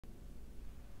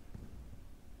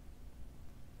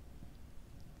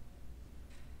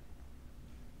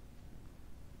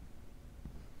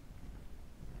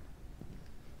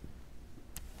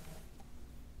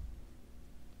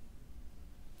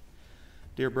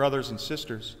Dear brothers and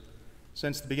sisters,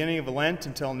 since the beginning of Lent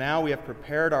until now, we have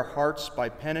prepared our hearts by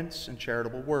penance and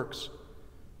charitable works.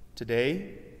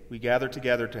 Today, we gather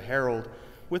together to herald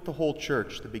with the whole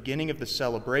church the beginning of the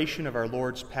celebration of our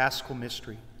Lord's Paschal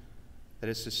mystery, that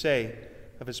is to say,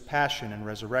 of his passion and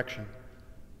resurrection.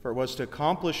 For it was to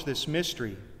accomplish this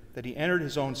mystery that he entered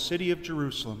his own city of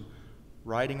Jerusalem,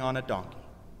 riding on a donkey.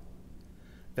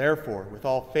 Therefore, with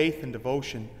all faith and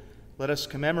devotion, let us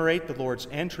commemorate the Lord's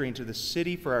entry into the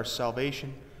city for our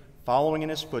salvation, following in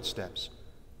his footsteps,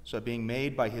 so that being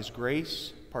made by his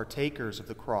grace partakers of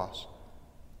the cross,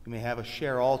 we may have a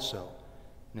share also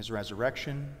in his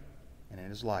resurrection and in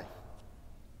his life.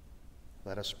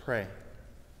 Let us pray.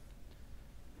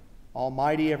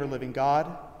 Almighty, ever-living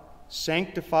God,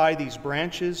 sanctify these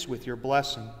branches with your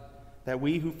blessing, that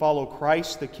we who follow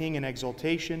Christ the King in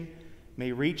exaltation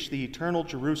may reach the eternal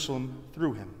Jerusalem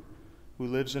through him, who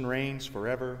lives and reigns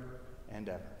forever and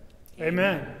ever.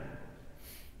 Amen.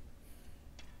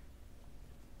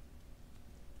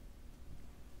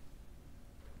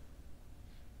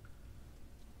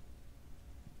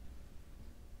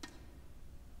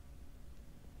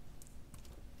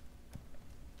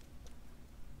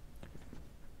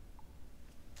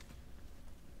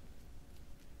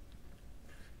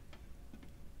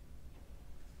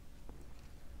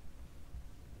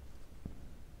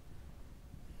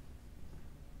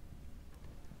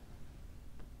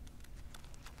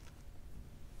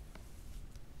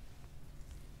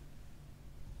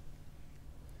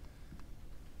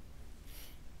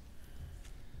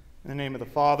 In the name of the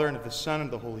Father, and of the Son,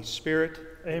 and of the Holy Spirit.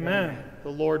 Amen. The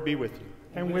Lord be with you.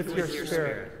 And with your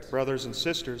spirit. Brothers and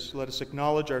sisters, let us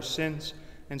acknowledge our sins,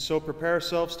 and so prepare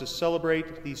ourselves to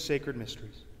celebrate these sacred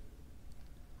mysteries.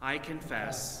 I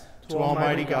confess to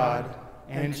Almighty God,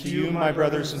 and to you, my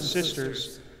brothers and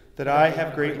sisters, that I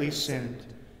have greatly sinned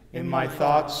in my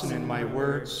thoughts and in my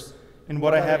words, in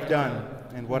what I have done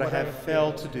and what I have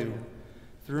failed to do,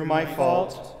 through my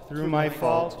fault, through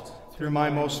my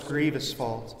most grievous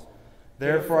fault.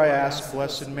 Therefore I ask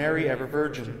Blessed Mary, ever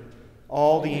Virgin,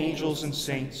 all the angels and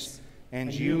saints,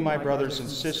 and you, my brothers and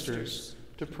sisters,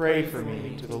 to pray for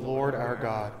me to the Lord our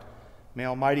God. May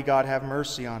Almighty God have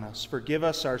mercy on us, forgive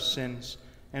us our sins,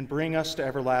 and bring us to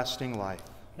everlasting life.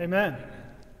 Amen.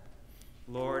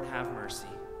 Lord, have mercy.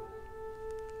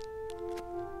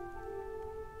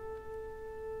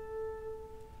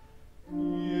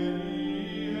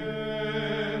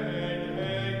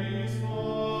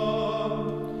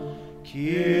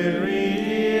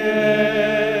 Kyrie eleison,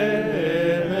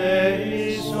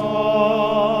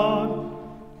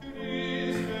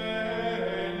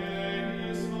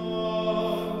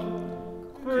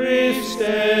 Christe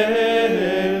eleison,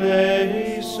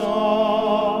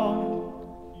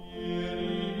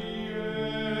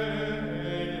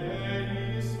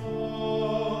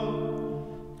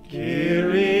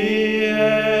 Kyrie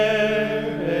eleison.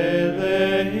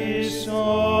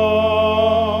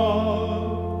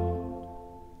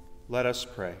 Let us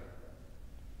pray.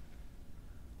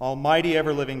 Almighty,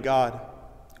 ever-living God,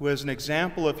 who as an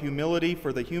example of humility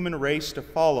for the human race to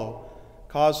follow,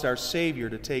 caused our Savior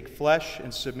to take flesh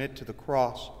and submit to the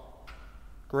cross,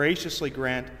 graciously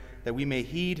grant that we may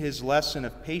heed his lesson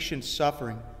of patient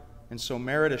suffering and so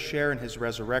merit a share in his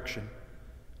resurrection,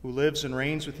 who lives and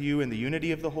reigns with you in the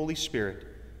unity of the Holy Spirit,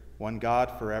 one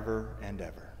God forever and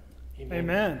ever.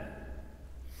 Amen.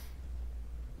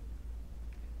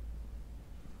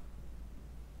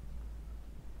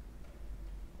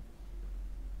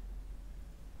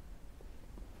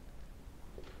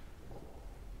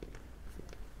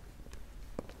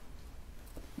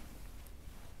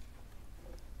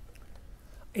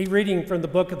 A reading from the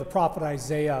book of the prophet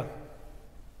Isaiah.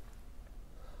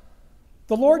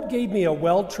 The Lord gave me a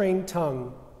well-trained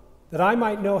tongue, that I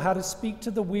might know how to speak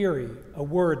to the weary a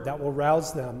word that will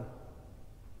rouse them.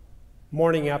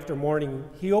 Morning after morning,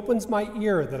 he opens my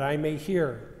ear that I may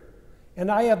hear,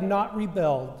 and I have not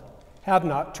rebelled, have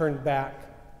not turned back.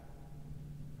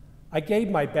 I gave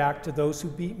my back to those who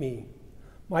beat me,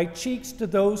 my cheeks to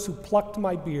those who plucked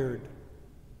my beard.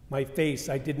 My face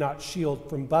I did not shield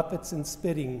from buffets and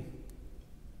spitting.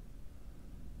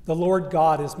 The Lord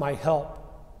God is my help.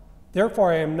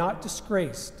 Therefore I am not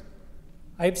disgraced.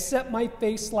 I have set my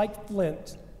face like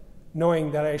flint,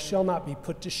 knowing that I shall not be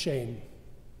put to shame.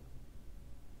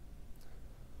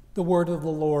 The word of the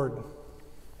Lord.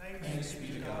 Thanks be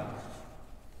to God.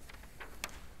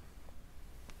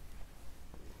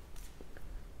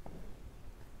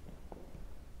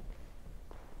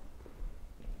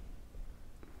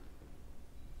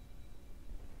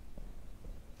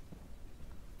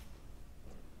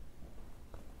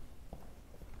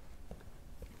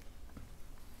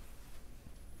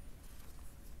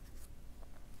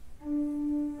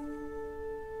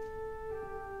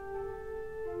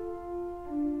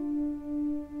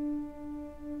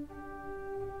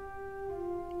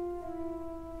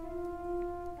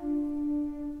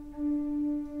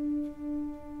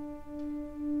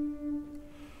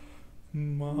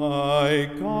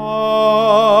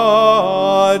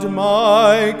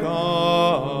 my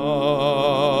God,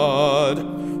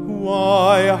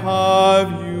 why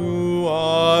have you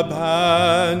abandoned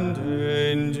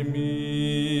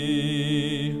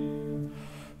me?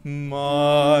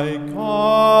 My God,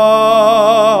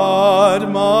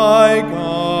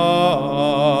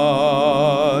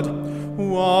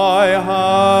 why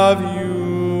have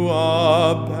you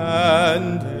abandoned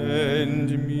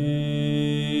me?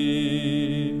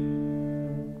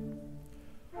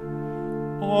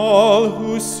 All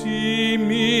who see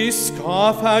me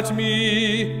scoff at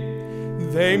me.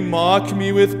 They mock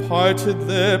me with parted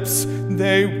lips.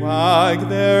 They wag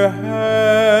their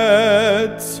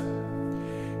heads.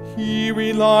 He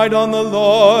relied on the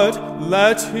Lord.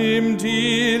 Let him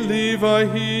deliver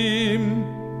him.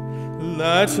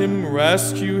 Let him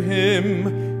rescue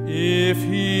him if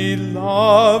he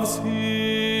loves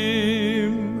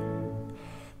him.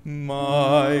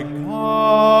 My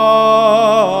God,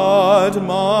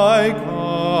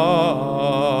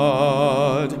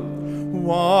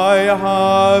 why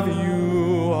have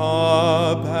you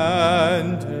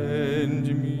abandoned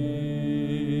me?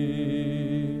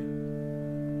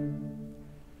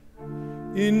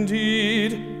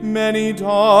 Indeed, many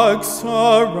dogs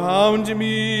surround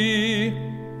me.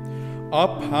 A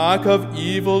pack of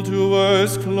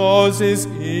evildoers closes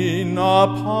in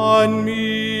upon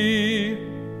me.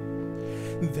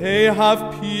 They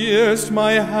have pierced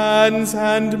my hands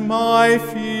and my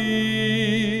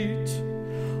feet.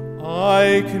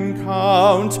 I can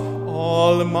count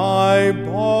all my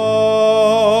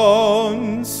bones.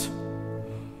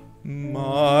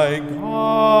 My God,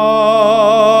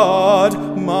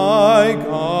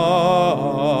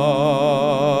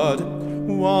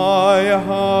 why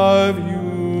have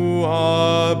you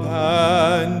abandoned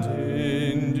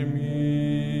me?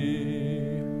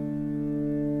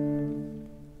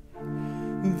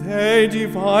 They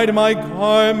divide my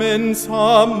garments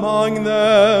among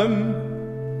them,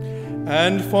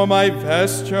 and for my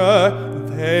vesture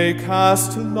they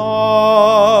cast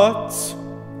lots.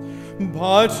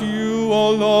 But you,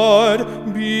 O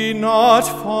Lord, be not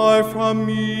far from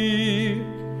me.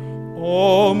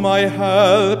 O my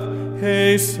help,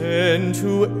 hasten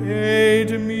to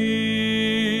aid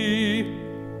me.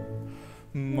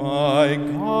 My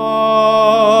God,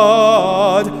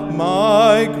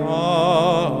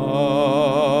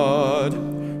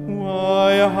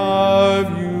 why have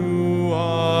you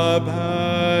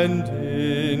abandoned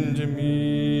me?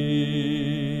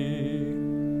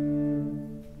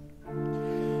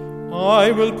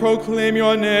 I will proclaim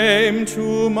your name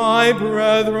to my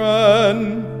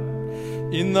brethren.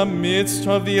 In the midst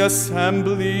of the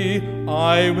assembly,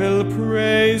 I will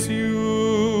praise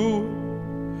you.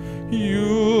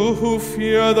 You who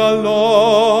fear the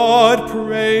Lord,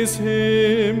 praise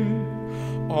him.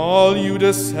 All you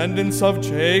descendants of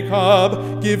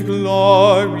Jacob, give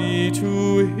glory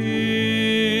to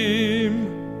him.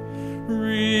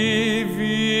 Revere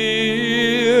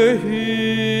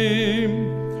him.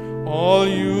 All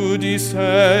you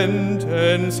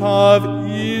descendants of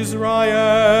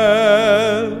Israel.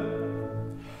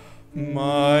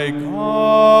 My God,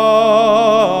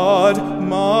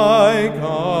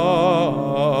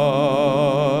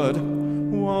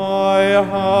 why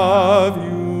have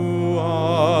you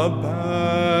abandoned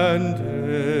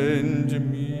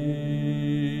me?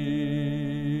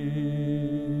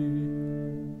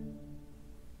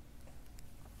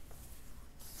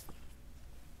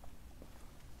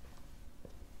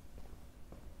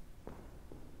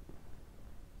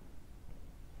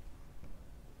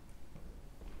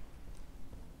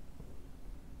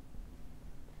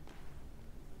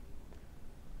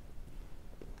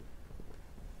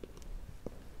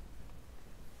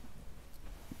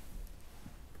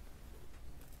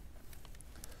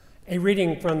 A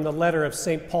reading from the letter of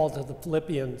St. Paul to the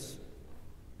Philippians.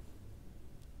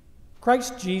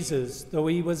 Christ Jesus, though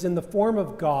he was in the form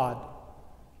of God,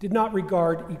 did not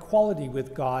regard equality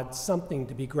with God something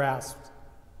to be grasped.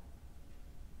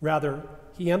 Rather,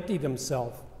 he emptied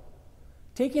himself,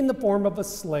 taking the form of a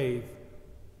slave,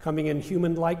 coming in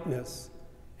human likeness,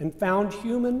 and found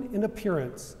human in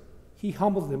appearance, he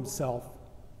humbled himself,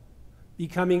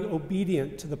 becoming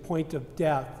obedient to the point of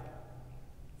death,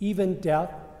 even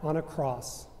death on a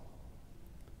cross.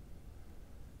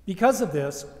 Because of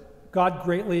this, God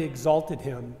greatly exalted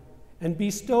him and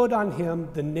bestowed on him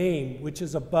the name which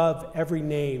is above every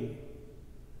name,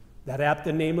 that at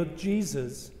the name of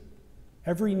Jesus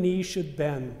every knee should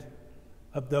bend,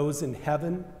 of those in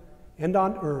heaven and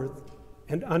on earth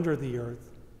and under the earth,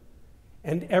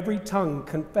 and every tongue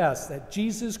confess that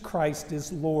Jesus Christ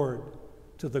is Lord,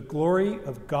 to the glory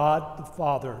of God the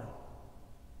Father.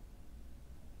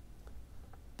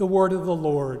 The word of the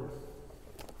Lord.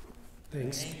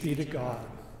 Thanks be to God.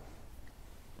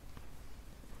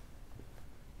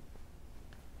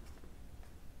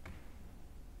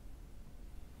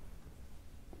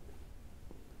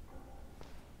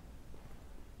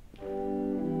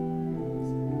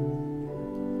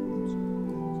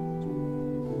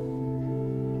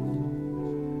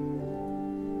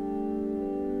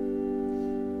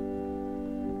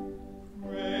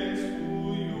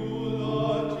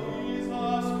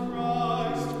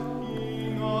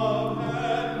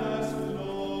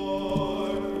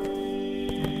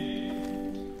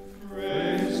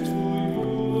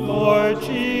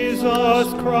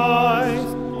 Jesus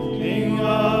Christ, King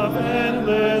of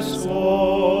endless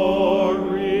glory.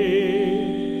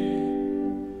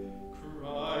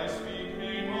 Christ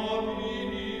became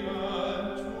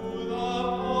obedient to the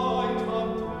point of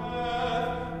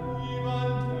death,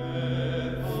 even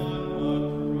death on the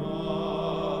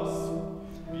cross.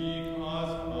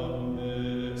 Because of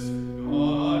this,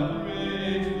 God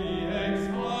greatly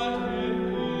exalted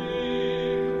him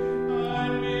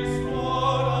and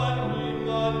bestowed on him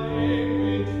the name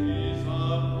which is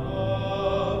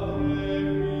above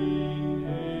every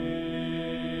name.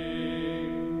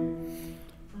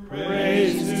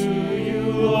 Praise to you,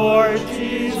 Lord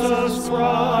Jesus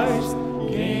Christ,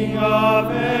 King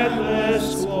of endless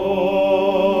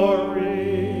glory.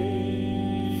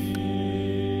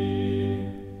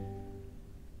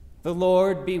 The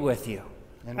Lord be with you.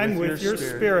 And with your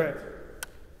spirit.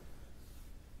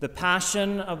 The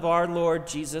Passion of our Lord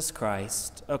Jesus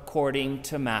Christ according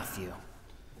to Matthew.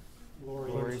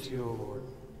 Glory to you, O Lord.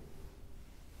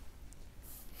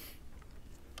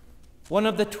 One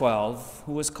of the 12,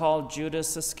 who was called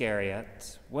Judas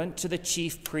Iscariot, went to the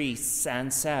chief priests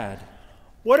and said,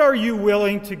 What are you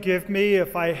willing to give me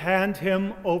if I hand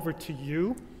him over to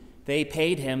you? They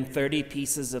paid him 30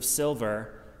 pieces of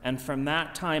silver, and from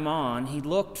that time on he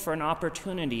looked for an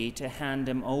opportunity to hand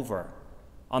him over.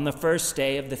 On the first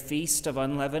day of the Feast of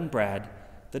Unleavened Bread,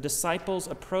 the disciples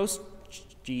approached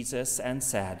Jesus and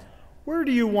said, Where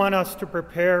do you want us to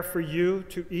prepare for you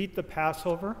to eat the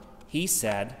Passover? He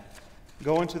said,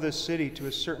 Go into the city to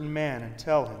a certain man and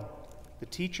tell him, The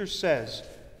teacher says,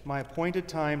 My appointed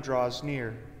time draws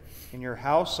near. In your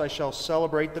house I shall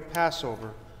celebrate the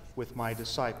Passover with my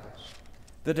disciples.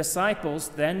 The disciples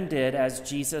then did as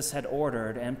Jesus had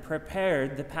ordered and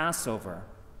prepared the Passover.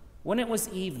 When it was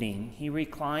evening, he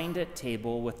reclined at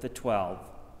table with the 12,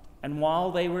 and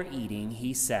while they were eating,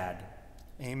 he said,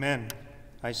 Amen.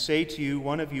 I say to you,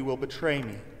 one of you will betray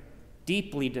me.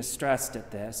 Deeply distressed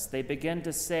at this, they began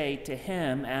to say to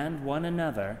him and one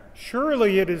another,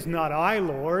 Surely it is not I,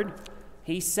 Lord.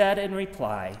 He said in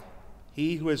reply,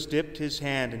 He who has dipped his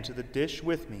hand into the dish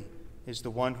with me is the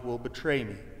one who will betray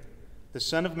me. The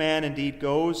Son of Man indeed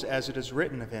goes as it is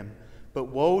written of him, but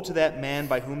woe to that man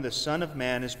by whom the Son of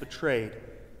Man is betrayed.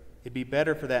 It'd be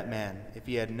better for that man if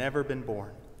he had never been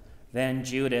born. Then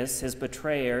Judas, his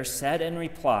betrayer, said in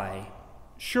reply,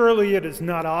 Surely it is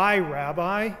not I,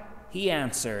 Rabbi. He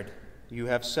answered, You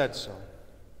have said so.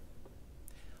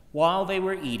 While they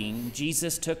were eating,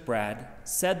 Jesus took bread,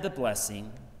 said the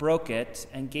blessing, broke it,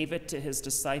 and gave it to his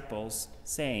disciples,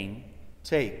 saying,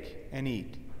 Take and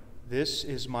eat. This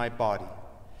is my body.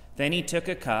 Then he took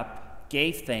a cup,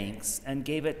 gave thanks, and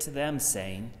gave it to them,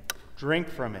 saying, Drink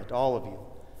from it, all of you,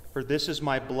 for this is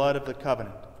my blood of the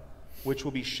covenant, which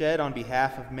will be shed on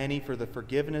behalf of many for the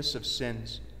forgiveness of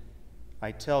sins.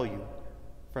 I tell you,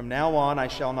 from now on I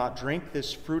shall not drink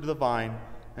this fruit of the vine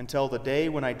until the day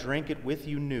when I drink it with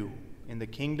you new in the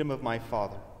kingdom of my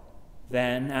Father.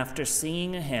 Then, after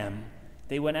singing a hymn,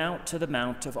 they went out to the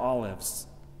Mount of Olives.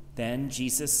 Then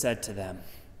Jesus said to them,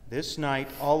 This night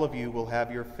all of you will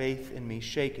have your faith in me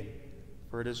shaken,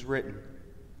 for it is written,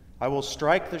 I will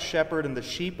strike the shepherd, and the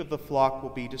sheep of the flock will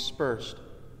be dispersed.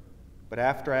 But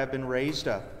after I have been raised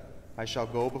up, I shall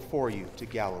go before you to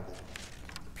Galilee.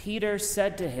 Peter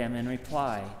said to him in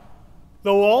reply,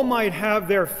 Though all might have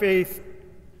their faith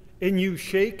in you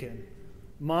shaken,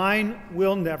 mine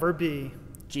will never be.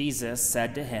 Jesus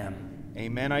said to him,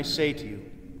 Amen, I say to you,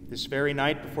 this very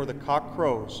night before the cock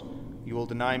crows, you will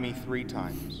deny me 3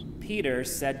 times. Peter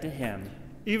said to him,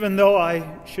 Even though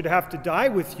I should have to die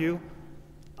with you,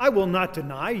 I will not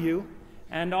deny you.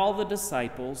 and all the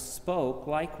disciples spoke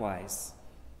likewise.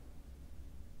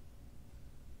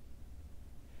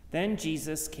 Then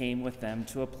Jesus came with them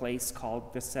to a place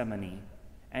called Gethsemane,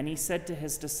 and he said to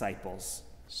his disciples,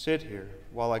 Sit here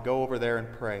while I go over there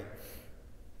and pray.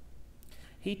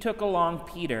 He took along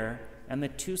Peter and the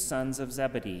 2 sons of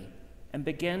Zebedee, and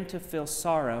began to feel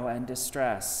sorrow and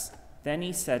distress. Then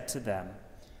he said to them,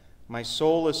 My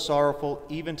soul is sorrowful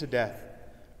even to death.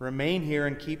 Remain here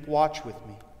and keep watch with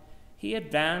me." He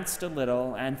advanced a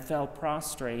little and fell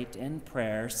prostrate in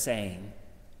prayer, saying,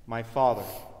 "My Father,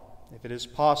 if it is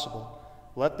possible,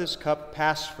 let this cup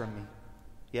pass from me,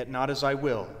 yet not as I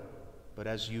will, but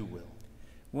as you will."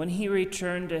 When he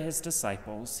returned to his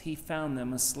disciples, he found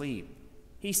them asleep.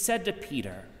 He said to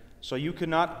Peter, "So you could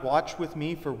not watch with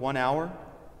me for 1 hour?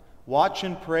 Watch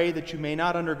and pray that you may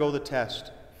not undergo the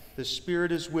test. The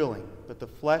spirit is willing, but the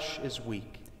flesh is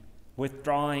weak."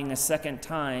 Withdrawing a second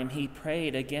time, he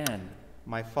prayed again,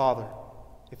 "My Father,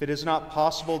 if it is not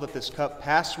possible that this cup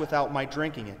pass without my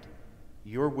drinking it,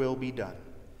 your will be done."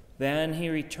 Then he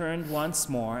returned once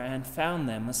more and found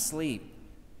them asleep,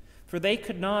 for they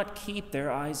could not keep their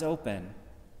eyes open.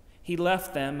 He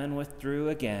left them and withdrew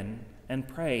again and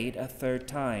prayed a third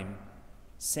time,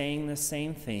 saying the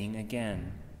same thing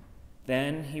again.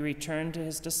 Then he returned to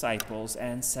his disciples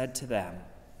and said to them,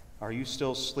 "Are you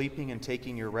still sleeping and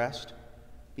taking your rest?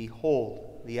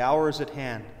 Behold, the hour is at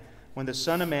hand, when the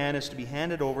Son of Man is to be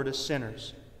handed over to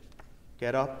sinners.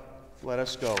 Get up, let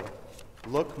us go.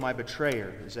 Look, my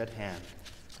betrayer is at hand."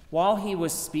 While he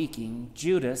was speaking,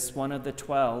 Judas, one of the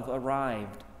 12,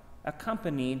 arrived,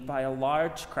 accompanied by a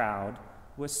large crowd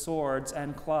with swords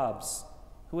and clubs,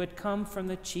 who had come from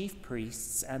the chief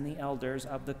priests and the elders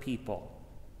of the people.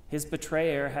 His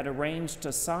betrayer had arranged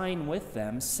a sign with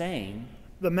them, saying,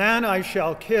 "The man I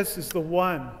shall kiss is the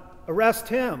one. Arrest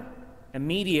him."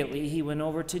 Immediately he went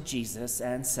over to Jesus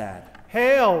and said,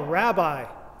 "Hail, Rabbi!"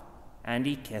 and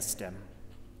he kissed him.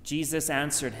 Jesus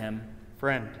answered him,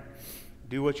 "Friend,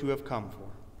 do what you have come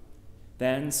for."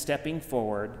 Then, stepping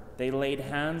forward, they laid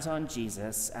hands on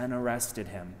Jesus and arrested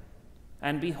him.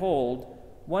 And behold,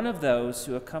 one of those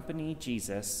who accompanied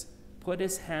Jesus put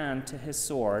his hand to his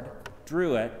sword,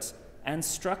 drew it, and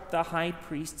struck the high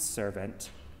priest's servant,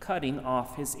 cutting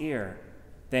off his ear.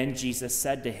 Then Jesus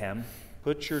said to him,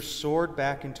 "Put your sword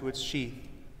back into its sheath,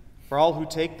 for all who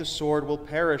take the sword will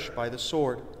perish by the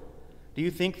sword. Do you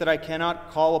think that I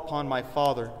cannot call upon my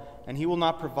Father, and he will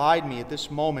not provide me at this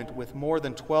moment with more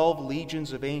than 12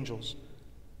 legions of angels?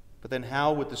 But then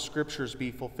how would the scriptures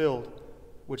be fulfilled,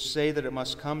 which say that it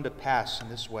must come to pass in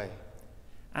this way?"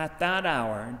 At that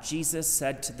hour, Jesus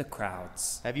said to the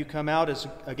crowds, "Have you come out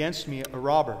against me a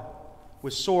robber,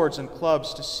 with swords and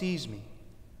clubs to seize me?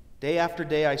 Day after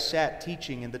day I sat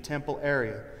teaching in the temple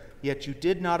area, yet you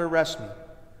did not arrest me.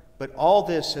 But all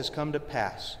this has come to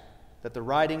pass, that the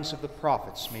writings of the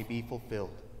prophets may be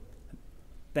fulfilled."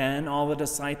 Then all the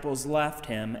disciples left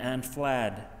him and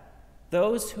fled.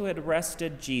 Those who had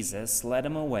arrested Jesus led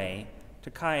him away to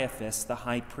Caiaphas the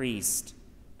high priest,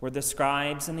 where the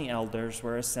scribes and the elders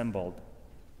were assembled.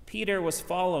 Peter was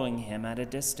following him at a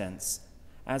distance,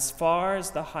 as far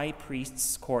as the high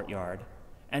priest's courtyard,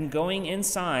 and going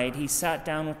inside, he sat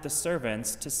down with the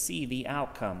servants to see the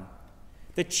outcome.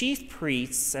 The chief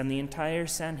priests and the entire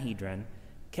Sanhedrin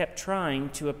kept trying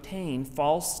to obtain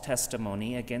false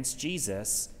testimony against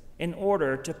Jesus in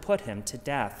order to put him to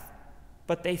death,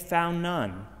 but they found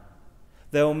none,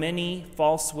 though many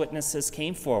false witnesses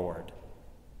came forward.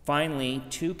 Finally,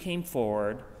 2 came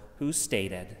forward who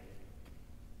stated,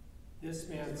 This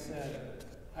man said,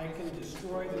 I can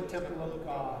destroy the temple of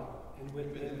God, and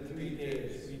within 3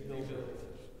 days rebuild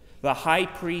it. The high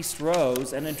priest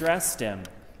rose and addressed him.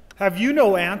 Have you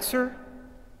no answer?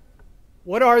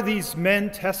 What are these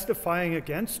men testifying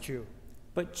against you?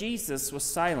 But Jesus was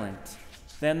silent.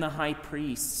 Then the high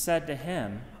priest said to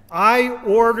him, I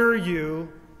order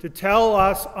you to tell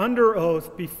us under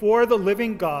oath before the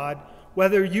living God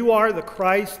whether you are the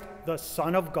Christ, the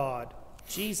Son of God.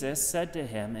 Jesus said to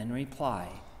him in reply,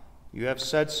 You have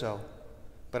said so.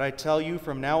 But I tell you,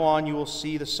 from now on you will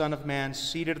see the Son of Man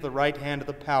seated at the right hand of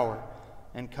the power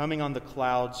and coming on the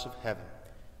clouds of heaven.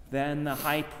 Then the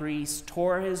high priest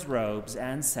tore his robes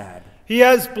and said, He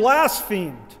has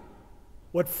blasphemed.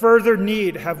 What further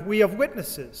need have we of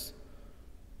witnesses?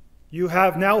 You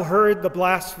have now heard the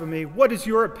blasphemy. What is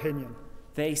your opinion?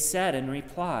 They said in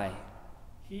reply,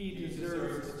 He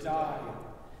deserves to die.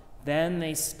 Then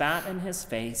they spat in his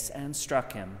face and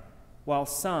struck him, while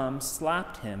some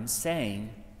slapped him,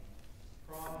 saying,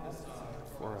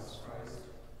 For us.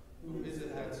 Who is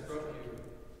it that struck you?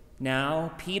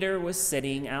 Now Peter was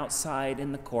sitting outside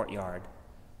in the courtyard.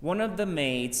 One of the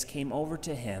maids came over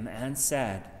to him and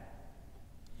said,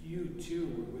 You too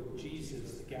were with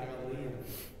Jesus the Galilean.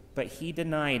 but he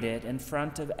denied it in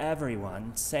front of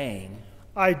everyone, saying,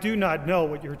 I do not know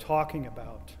what you're talking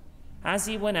about. As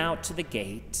he went out to the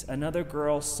gate, another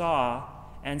girl saw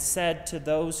and said to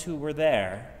those who were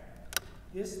there,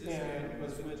 This man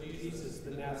was with Jesus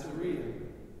the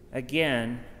Nazarene.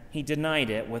 Again, he denied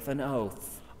it with an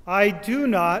oath. I do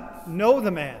not know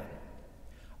the man.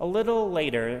 A little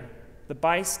later, the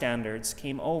bystanders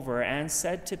came over and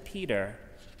said to Peter,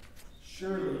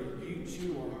 Surely you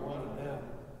too are one of them.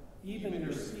 Even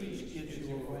your speech gives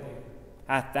you away.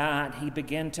 At that, he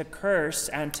began to curse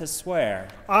and to swear.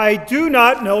 I do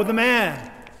not know the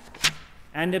man.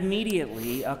 And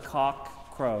immediately a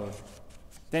cock crowed.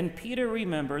 Then Peter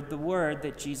remembered the word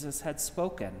that Jesus had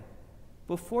spoken.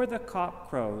 Before the cock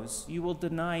crows, you will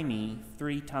deny me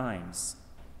 3 times.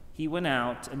 He went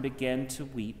out and began to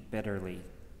weep bitterly.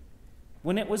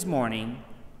 When it was morning,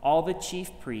 all the chief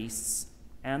priests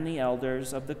and the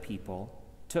elders of the people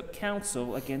took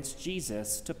counsel against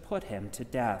Jesus to put him to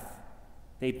death.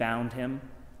 They bound him,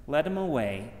 led him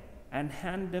away, and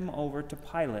handed him over to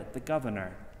Pilate the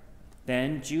governor.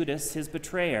 Then Judas, his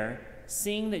betrayer,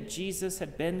 seeing that Jesus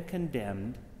had been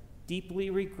condemned, deeply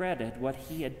regretted what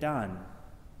he had done.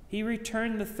 He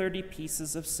returned the 30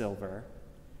 pieces of silver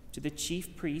to the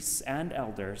chief priests and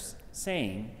elders,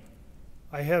 saying,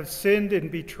 I have sinned in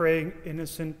betraying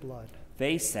innocent blood.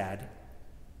 They said,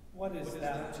 What is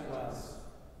that to us?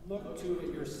 Look to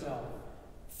it yourself.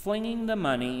 Flinging the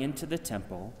money into the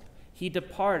temple, he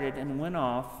departed and went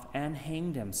off and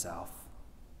hanged himself.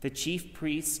 The chief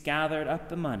priests gathered up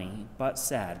the money, but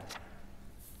said,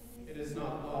 It is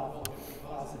not lawful to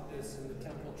deposit this in the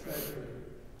temple treasury,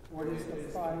 for it is the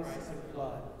price of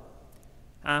blood.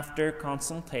 After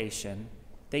consultation,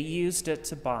 they used it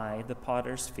to buy the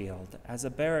potter's field as a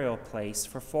burial place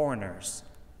for foreigners.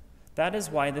 That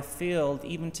is why the field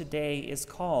even today is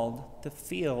called the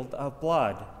field of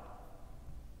blood.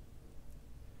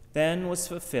 Then was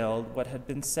fulfilled what had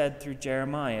been said through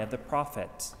Jeremiah the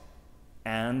prophet.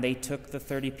 And they took the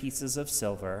 30 pieces of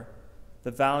silver,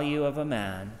 the value of a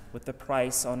man with the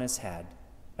price on his head,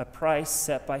 a price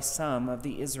set by some of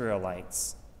the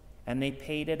Israelites, and they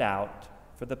paid it out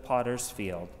for the potter's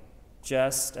field,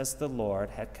 just as the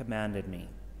Lord had commanded me.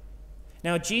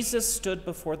 Now Jesus stood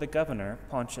before the governor,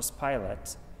 Pontius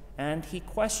Pilate, and he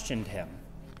questioned him.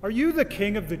 Are you the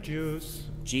king of the Jews?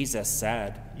 Jesus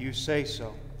said, You say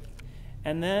so.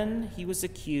 And then he was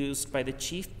accused by the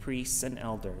chief priests and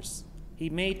elders. He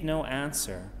made no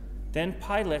answer. Then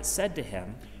Pilate said to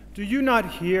him, Do you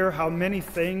not hear how many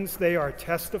things they are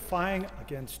testifying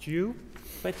against you?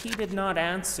 But he did not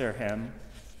answer him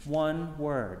 1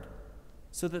 word,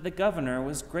 so that the governor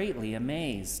was greatly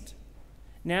amazed.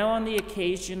 Now on the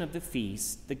occasion of the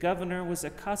feast, the governor was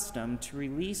accustomed to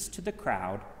release to the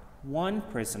crowd 1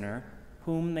 prisoner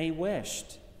whom they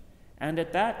wished. And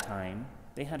at that time,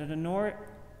 they had a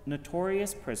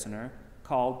notorious prisoner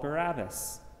called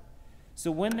Barabbas. So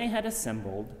when they had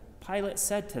assembled, Pilate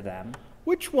said to them,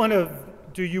 Which one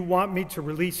do you want me to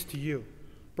release to you,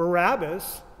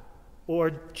 Barabbas or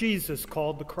Jesus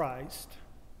called the Christ?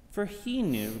 For he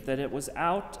knew that it was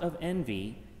out of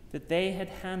envy that they had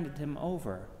handed him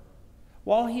over.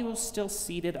 While he was still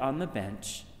seated on the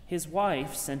bench, his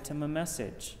wife sent him a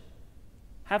message.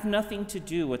 Have nothing to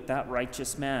do with that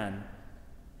righteous man.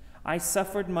 I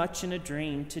suffered much in a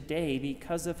dream today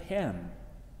because of him.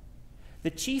 The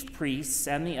chief priests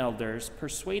and the elders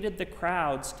persuaded the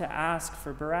crowds to ask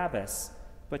for Barabbas,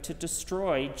 but to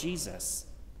destroy Jesus.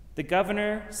 The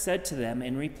governor said to them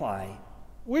in reply,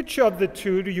 Which of the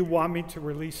 2 do you want me to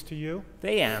release to you?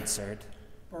 They answered,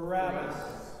 Barabbas.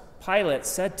 Pilate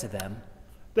said to them,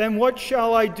 Then what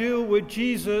shall I do with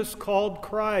Jesus called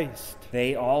Christ?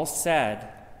 They all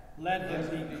said, Let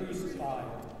him be crucified.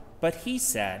 but he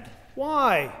said,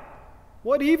 Why?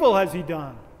 What evil has he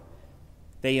done?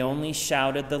 They only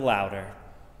shouted the louder.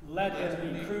 Let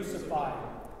him be crucified.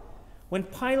 When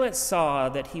Pilate saw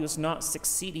that he was not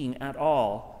succeeding at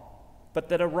all, but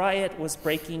that a riot was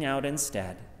breaking out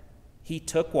instead, he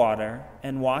took water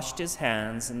and washed his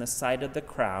hands in the sight of the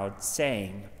crowd,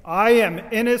 saying, I am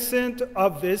innocent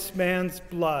of this man's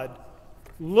blood.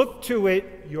 Look to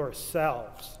it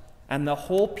yourselves. And the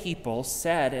whole people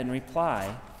said in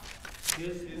reply,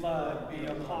 His blood be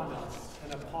upon us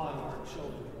and upon our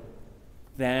children.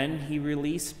 Then he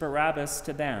released Barabbas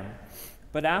to them.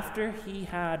 But after he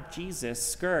had Jesus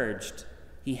scourged,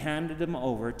 he handed him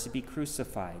over to be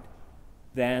crucified.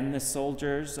 Then the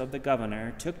soldiers of the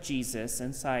governor took Jesus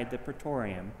inside the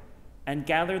praetorium and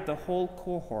gathered the whole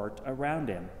cohort around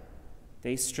him.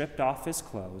 They stripped off his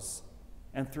clothes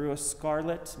and threw a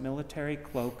scarlet military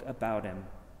cloak about him.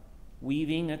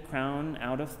 Weaving a crown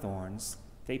out of thorns,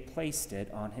 they placed it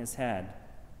on his head,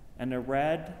 and a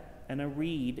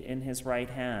reed in his right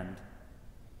hand.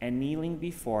 And kneeling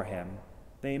before him,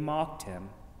 they mocked him,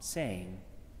 saying,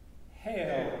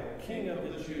 Hail, King of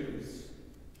the Jews!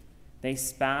 They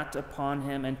spat upon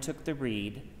him and took the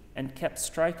reed and kept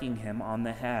striking him on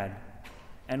the head.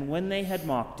 And when they had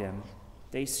mocked him,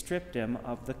 they stripped him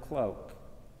of the cloak,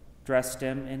 dressed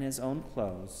him in his own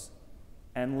clothes,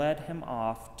 and led him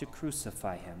off to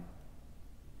crucify him.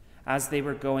 As they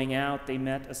were going out, they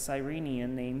met a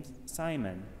Cyrenian named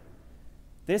Simon.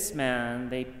 This man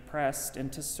they pressed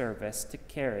into service to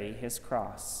carry his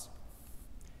cross.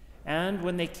 And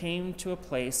when they came to a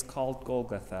place called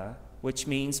Golgotha, which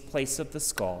means place of the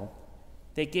skull,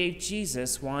 they gave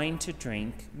Jesus wine to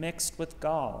drink mixed with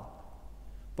gall.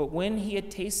 But when he had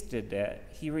tasted it,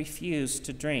 he refused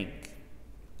to drink.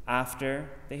 After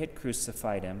they had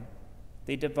crucified him,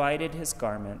 they divided his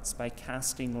garments by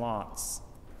casting lots.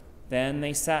 Then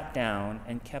they sat down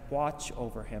and kept watch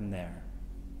over him there,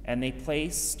 and they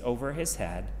placed over his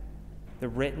head the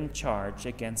written charge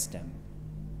against him: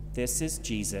 "This is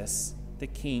Jesus, the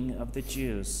King of the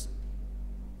Jews."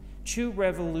 2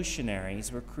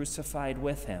 revolutionaries were crucified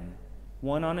with him,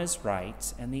 one on his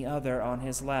right and the other on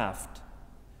his left.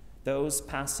 Those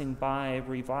passing by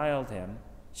reviled him,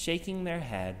 shaking their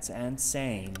heads and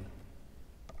saying,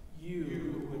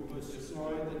 You who would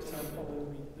destroy the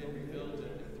temple and rebuild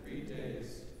it in 3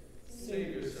 days,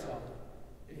 save yourself,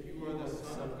 if you are the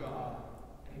Son of God,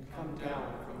 and come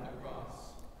down from the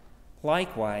cross.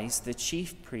 Likewise, the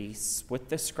chief priests with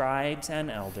the scribes and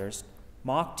elders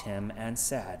mocked him and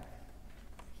said,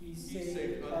 He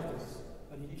saved others,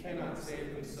 but he cannot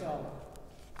save himself.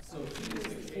 So he is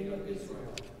the King of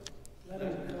Israel. Let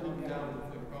him come down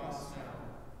from the cross now,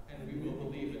 and we will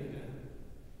believe in him.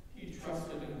 He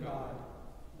trusted in God.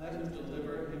 Let him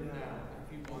deliver him now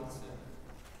if he wants him.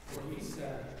 For he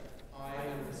said, I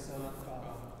am the Son of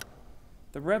God.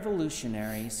 The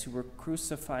revolutionaries who were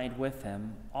crucified with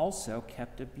him also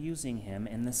kept abusing him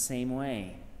in the same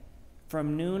way.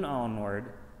 From noon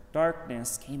onward,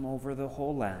 darkness came over the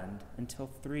whole land until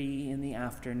 3 in the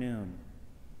afternoon.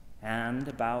 And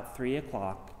about 3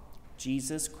 o'clock,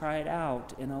 Jesus cried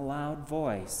out in a loud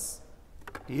voice,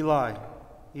 Eli,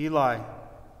 Eli,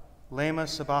 lema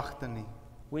sabachthani,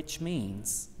 which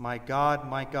means, my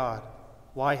God,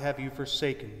 why have you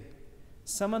forsaken me?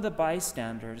 Some of the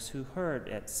bystanders who heard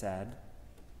it said,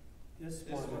 This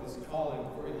one is calling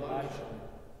for Elijah.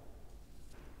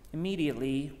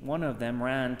 Immediately, one of them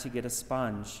ran to get a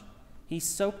sponge. He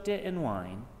soaked it in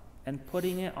wine, and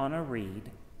putting it on a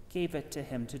reed, gave it to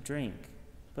him to drink.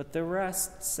 But the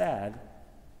rest said,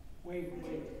 Wait,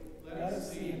 let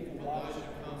us see if Elijah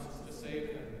comes to save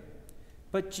him.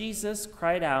 But Jesus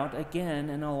cried out again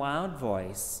in a loud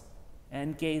voice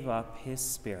and gave up his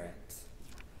spirit.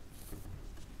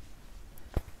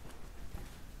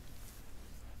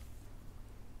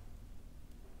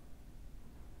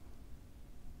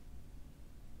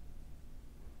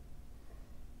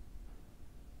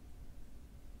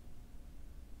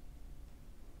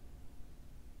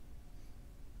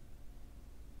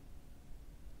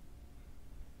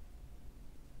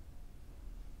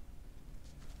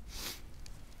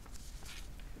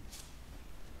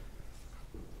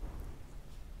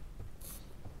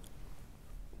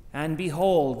 And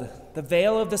behold, the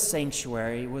veil of the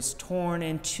sanctuary was torn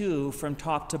in 2 from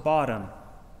top to bottom.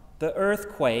 The earth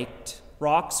quaked,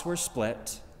 rocks were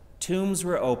split, tombs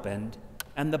were opened,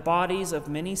 and the bodies of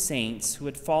many saints who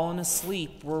had fallen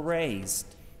asleep were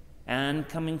raised. And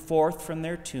coming forth from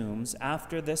their tombs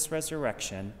after this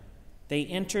resurrection, they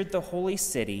entered the holy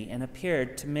city and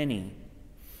appeared to many.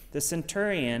 The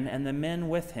centurion and the men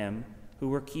with him who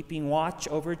were keeping watch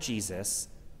over Jesus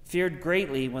feared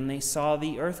greatly when they saw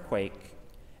the earthquake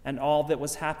and all that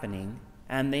was happening,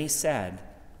 and they said,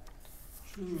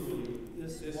 Truly,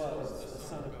 this was the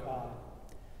Son of God.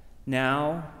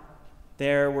 Now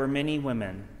there were many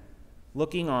women,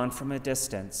 looking on from a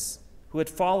distance, who had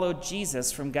followed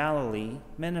Jesus from Galilee,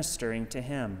 ministering to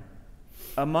him.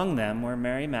 Among them were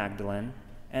Mary Magdalene,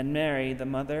 and Mary, the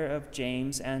mother of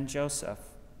James and Joseph,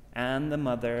 and the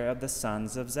mother of the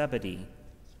sons of Zebedee.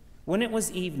 When it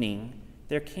was evening,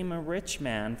 there came a rich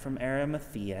man from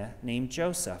Arimathea named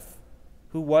Joseph,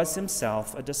 who was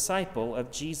himself a disciple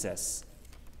of Jesus.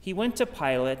 He went to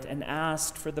Pilate and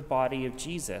asked for the body of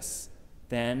Jesus.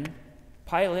 Then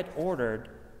Pilate ordered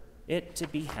it to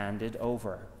be handed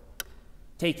over.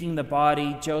 Taking the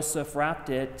body, Joseph wrapped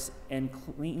it in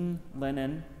clean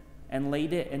linen and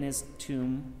laid it in his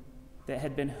tomb that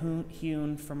had been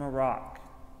hewn from a rock.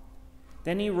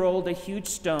 Then he rolled a huge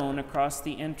stone across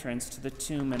the entrance to the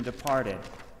tomb and departed.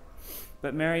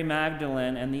 But Mary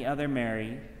Magdalene and the other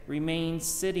Mary remained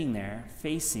sitting there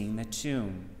facing the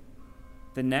tomb.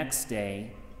 The next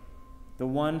day, the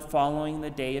one following the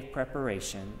day of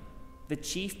preparation, the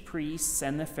chief priests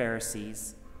and the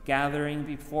Pharisees gathering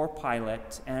before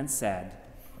Pilate and said,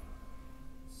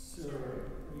 Sir,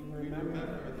 we remember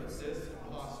that this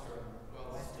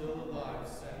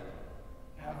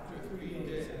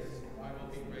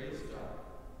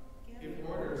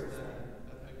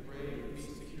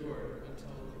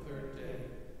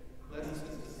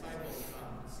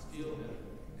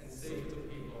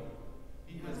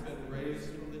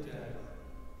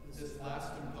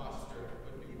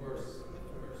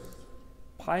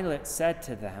Pilate said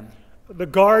to them, "The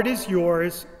guard is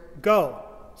yours. Go,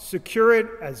 secure it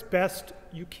as best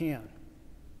you can."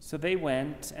 So they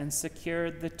went and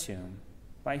secured the tomb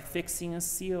by fixing a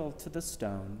seal to the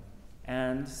stone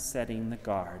and setting the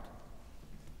guard.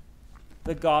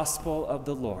 The Gospel of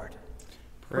the Lord.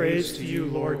 Praise to you,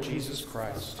 Lord Jesus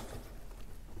Christ.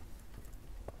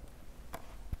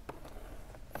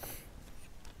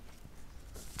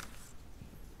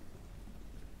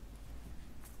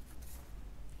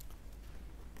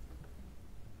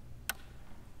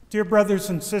 Dear brothers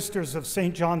and sisters of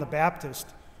St. John the Baptist,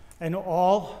 and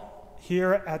all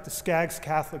here at the Skaggs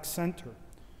Catholic Center,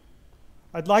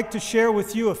 I'd like to share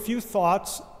with you a few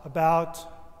thoughts about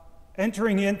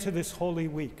entering into this Holy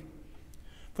Week.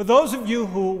 For those of you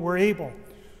who were able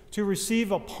to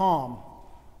receive a palm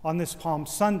on this Palm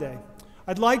Sunday,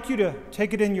 I'd like you to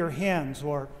take it in your hands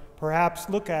or perhaps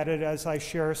look at it as I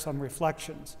share some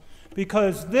reflections,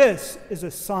 because this is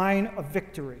a sign of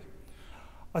victory.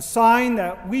 A sign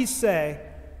that we say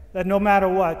that no matter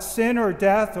what, sin or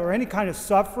death or any kind of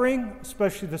suffering,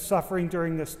 especially the suffering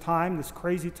during this time, this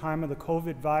crazy time of the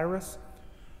COVID virus,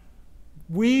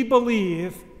 we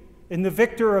believe in the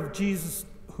victor of Jesus,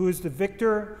 who is the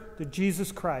victor, the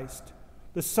Jesus Christ,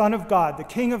 the Son of God, the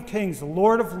King of Kings, the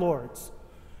Lord of Lords.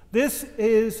 This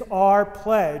is our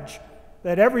pledge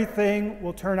that everything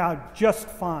will turn out just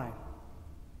fine.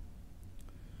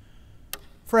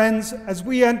 Friends, as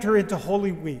we enter into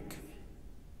Holy Week,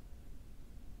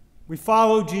 we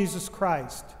follow Jesus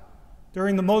Christ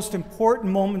during the most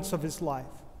important moments of his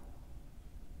life.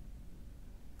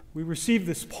 We receive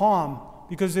this palm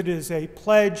because it is a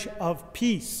pledge of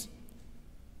peace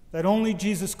that only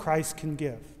Jesus Christ can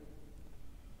give.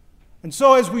 And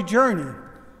so as we journey,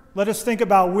 let us think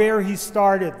about where he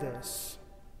started this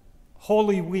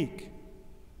Holy Week.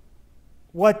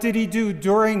 What did he do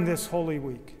during this Holy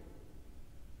Week?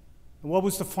 And what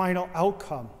was the final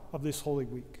outcome of this Holy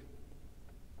Week?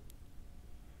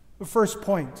 The first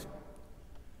point,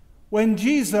 when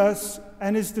Jesus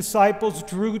and his disciples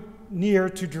drew near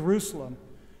to Jerusalem,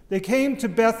 they came to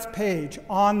Bethphage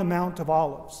on the Mount of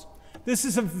Olives. This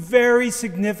is a very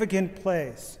significant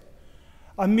place,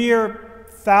 a mere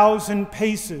 1,000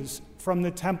 paces from the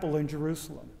temple in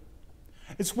Jerusalem.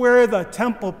 It's where the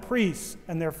temple priests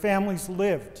and their families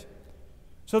lived,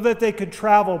 so that they could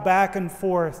travel back and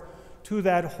forth to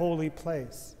that holy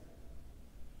place.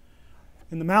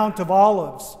 In the Mount of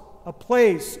Olives, a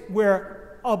place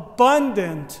where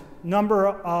abundant number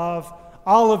of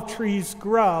olive trees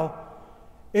grow,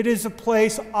 it is a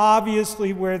place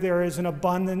obviously where there is an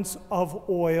abundance of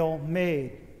oil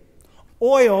made.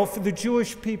 Oil for the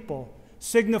Jewish people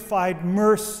signified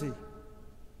mercy.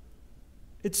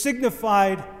 It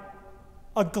signified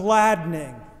a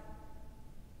gladdening.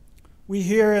 We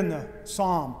hear in the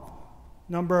Psalm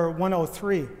number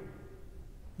 103,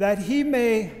 that he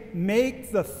may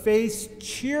make the face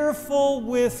cheerful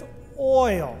with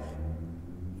oil.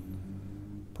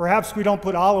 Perhaps we don't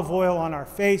put olive oil on our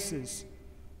faces,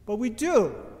 but we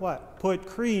do, what? Put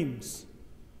creams.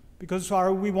 Because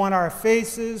we want our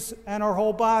faces and our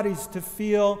whole bodies to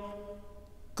feel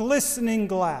glistening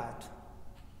glad.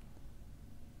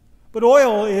 But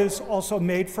oil is also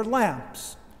made for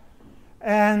lamps.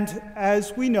 And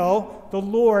as we know, the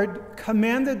Lord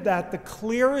commanded that the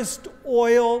clearest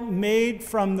oil made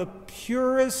from the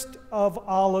purest of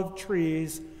olive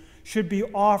trees should be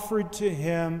offered to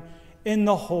him in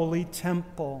the holy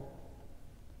temple.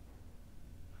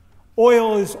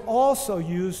 Oil is also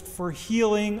used for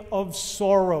healing of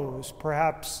sorrows.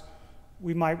 Perhaps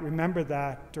we might remember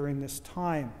that during this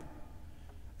time.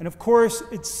 And of course,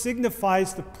 it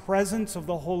signifies the presence of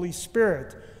the Holy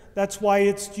Spirit. That's why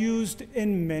it's used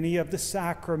in many of the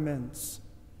sacraments.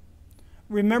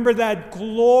 Remember that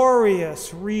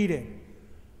glorious reading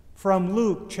from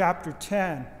Luke chapter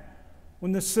 10,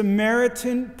 when the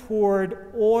Samaritan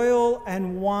poured oil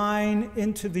and wine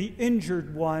into the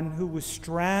injured one who was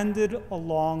stranded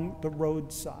along the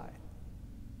roadside.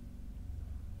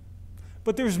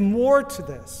 But there's more to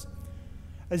this.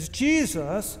 As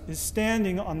Jesus is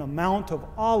standing on the Mount of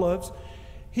Olives,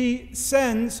 he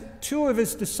sends two of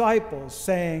his disciples,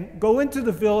 saying, "Go into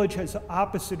the village as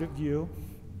opposite of you,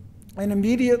 and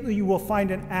immediately you will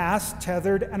find an ass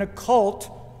tethered and a colt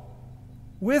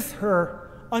with her.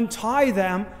 Untie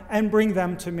them and bring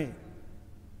them to me."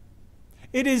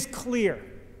 It is clear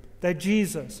that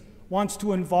Jesus wants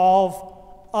to involve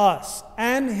us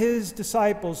and his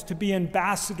disciples to be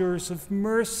ambassadors of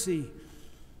mercy.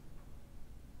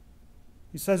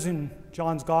 He says in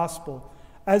John's Gospel,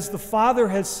 "As the Father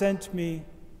has sent me,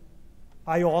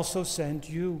 I also send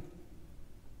you."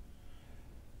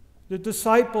 The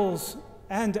disciples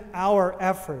and our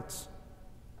efforts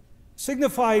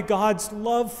signify God's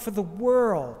love for the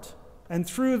world, and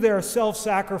through their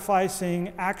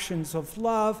self-sacrificing actions of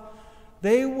love,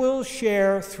 they will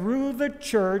share through the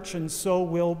church, and so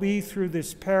will be through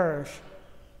this parish,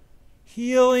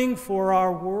 healing for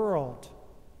our world,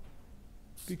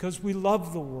 because we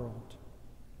love the world.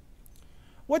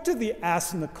 What do the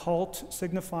ass and the colt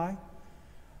signify?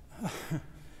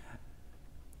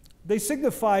 They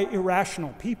signify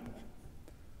irrational people.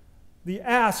 The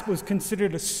ass was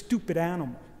considered a stupid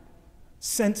animal,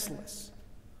 senseless,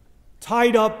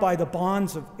 tied up by the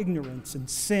bonds of ignorance and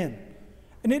sin.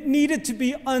 And it needed to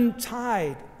be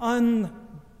untied,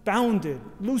 unbounded,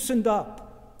 loosened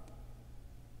up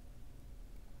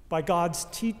by God's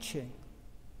teaching.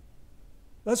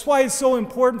 That's why it's so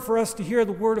important for us to hear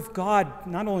the Word of God,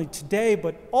 not only today,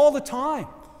 but all the time.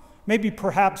 Maybe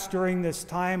perhaps during this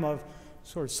time of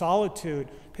sort of solitude,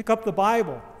 pick up the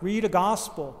Bible, read a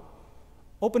gospel,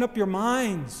 open up your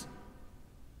minds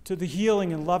to the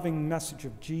healing and loving message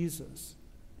of Jesus.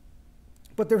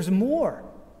 But there's more.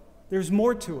 There's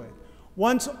more to it.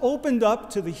 Once opened up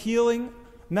to the healing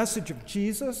message of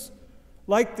Jesus,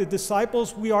 like the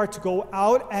disciples, we are to go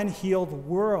out and heal the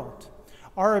world.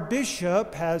 Our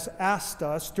bishop has asked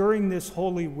us during this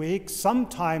Holy Week,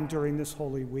 sometime during this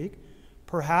Holy Week,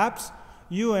 perhaps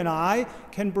you and I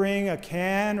can bring a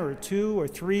can or two or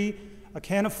three, a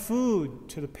can of food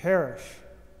to the parish,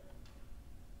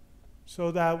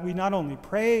 so that we not only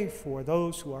pray for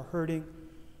those who are hurting,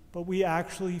 but we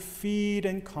actually feed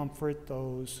and comfort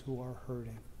those who are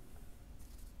hurting.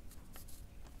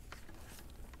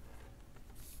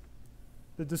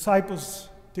 The disciples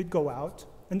did go out,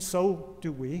 and so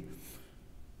do we,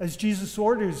 as Jesus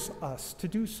orders us to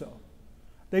do so.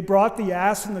 They brought the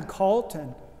ass and the colt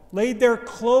and laid their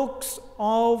cloaks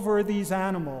over these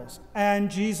animals,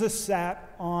 and Jesus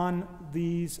sat on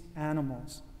these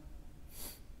animals.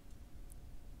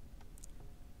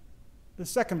 The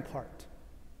second part.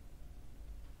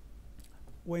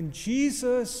 When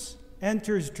Jesus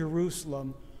enters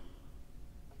Jerusalem,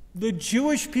 the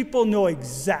Jewish people know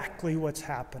exactly what's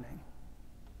happening.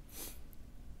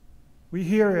 We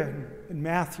hear in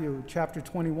Matthew chapter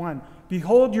 21,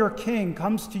 "Behold, your king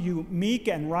comes to you meek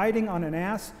and riding on an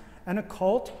ass and a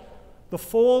colt, the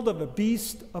foal of a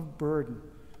beast of burden."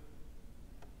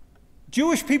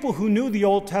 Jewish people who knew the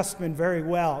Old Testament very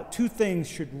well, two things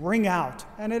should ring out,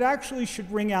 and it actually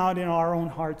should ring out in our own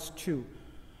hearts too.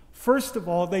 First of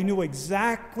all, they knew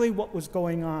exactly what was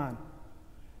going on.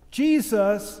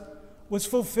 Jesus was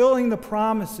fulfilling the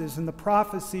promises and the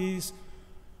prophecies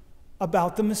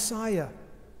about the Messiah.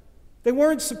 They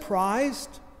weren't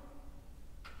surprised.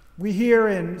 We hear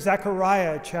in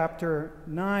Zechariah chapter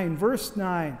 9, verse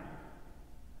 9,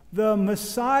 "The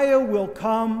Messiah will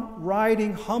come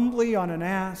riding humbly on an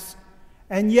ass,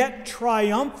 and yet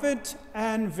triumphant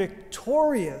and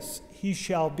victorious he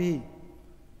shall be.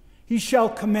 He shall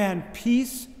command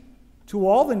peace to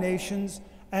all the nations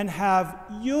and have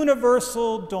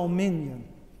universal dominion."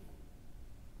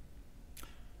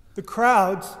 The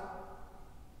crowds,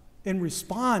 in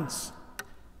response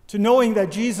to knowing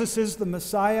that Jesus is the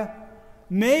Messiah,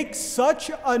 make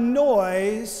such a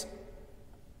noise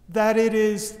that it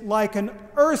is like an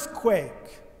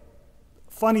earthquake.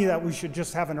 Funny that we should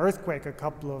just have an earthquake a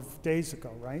couple of days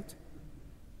ago, right?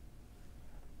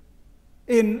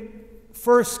 In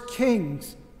 1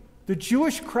 Kings, the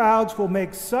Jewish crowds will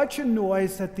make such a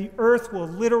noise that the earth will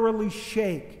literally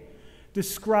shake,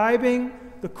 describing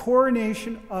the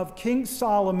coronation of King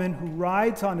Solomon, who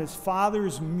rides on his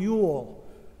father's mule.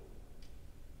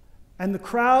 And the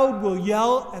crowd will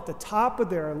yell at the top of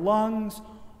their lungs,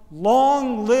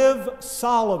 "Long live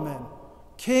Solomon,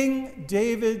 King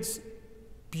David's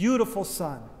beautiful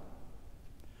son."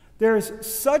 There's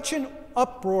such an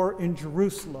uproar in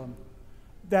Jerusalem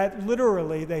that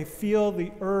literally they feel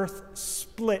the earth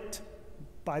split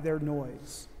by their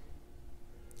noise.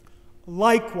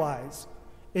 Likewise,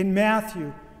 in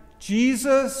Matthew,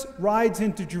 Jesus rides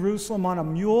into Jerusalem on a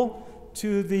mule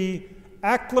to the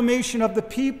acclamation of the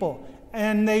people.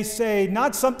 And they say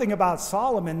not something about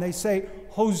Solomon, they say,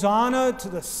 "Hosanna to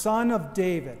the Son of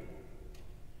David."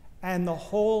 And the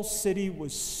whole city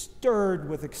was stirred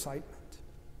with excitement.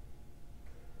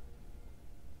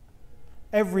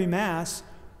 Every Mass,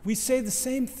 we say the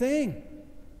same thing.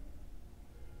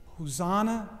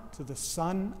 Hosanna to the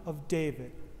Son of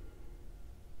David.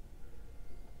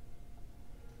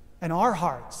 And our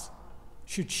hearts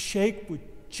should shake with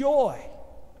joy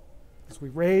as we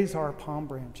raise our palm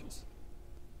branches.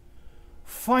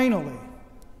 Finally,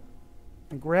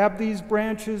 and grab these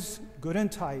branches good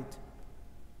and tight,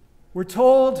 we're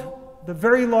told the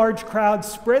very large crowd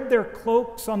spread their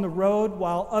cloaks on the road,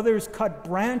 while others cut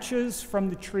branches from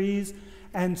the trees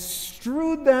and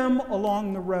strewed them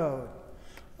along the road.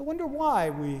 I wonder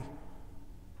why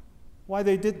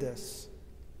they did this.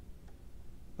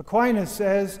 Aquinas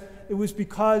says it was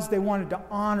because they wanted to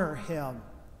honor him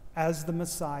as the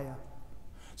Messiah.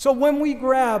 So when we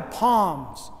grab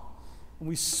palms and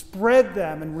we spread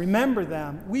them and remember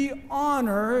them, we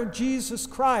honor Jesus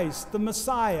Christ, the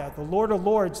Messiah, the Lord of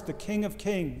Lords, the King of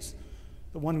Kings,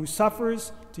 the one who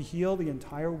suffers to heal the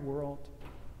entire world.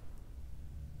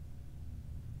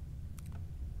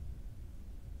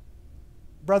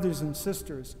 Brothers and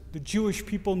sisters, the Jewish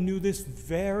people knew this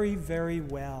very, very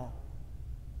well.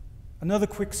 Another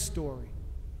quick story.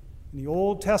 In the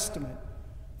Old Testament,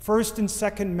 1st and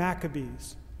 2nd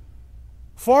Maccabees,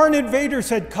 foreign invaders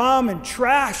had come and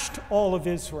trashed all of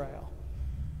Israel.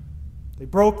 They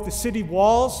broke the city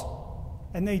walls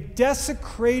and they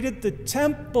desecrated the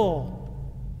temple.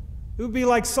 It would be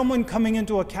like someone coming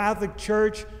into a Catholic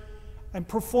church and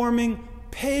performing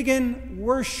pagan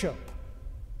worship.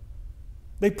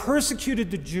 They persecuted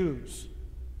the Jews.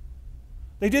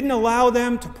 They didn't allow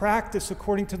them to practice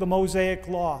according to the Mosaic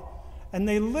law. And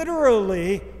they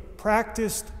literally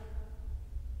practiced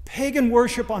pagan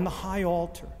worship on the high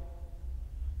altar.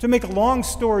 To make a long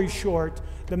story short,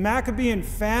 the Maccabean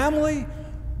family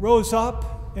rose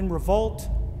up in revolt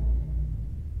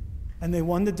and they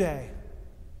won the day.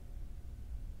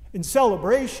 In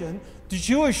celebration, the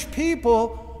Jewish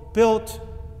people built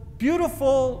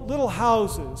beautiful little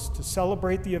houses to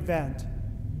celebrate the event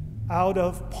out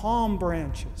of palm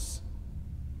branches.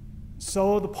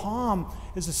 So the palm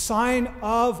is a sign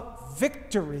of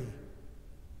victory.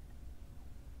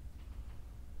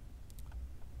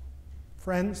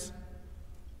 Friends,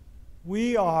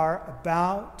 we are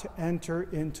about to enter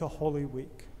into Holy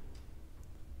Week.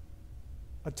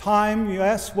 A time,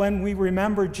 yes, when we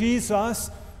remember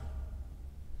Jesus,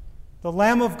 the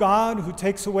Lamb of God who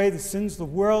takes away the sins of the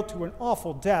world to an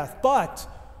awful death. But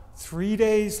 3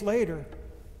 days later,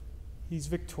 he's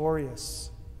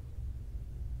victorious.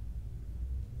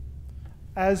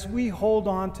 As we hold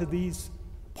on to these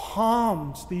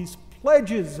palms, these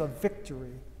pledges of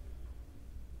victory,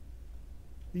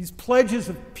 these pledges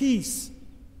of peace,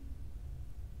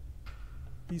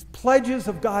 these pledges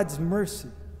of God's mercy,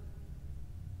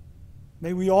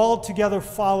 may we all together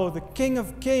follow the King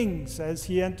of Kings as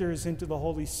he enters into the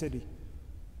holy city,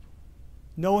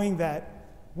 knowing that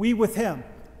we with him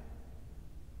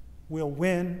will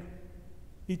win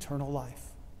eternal life.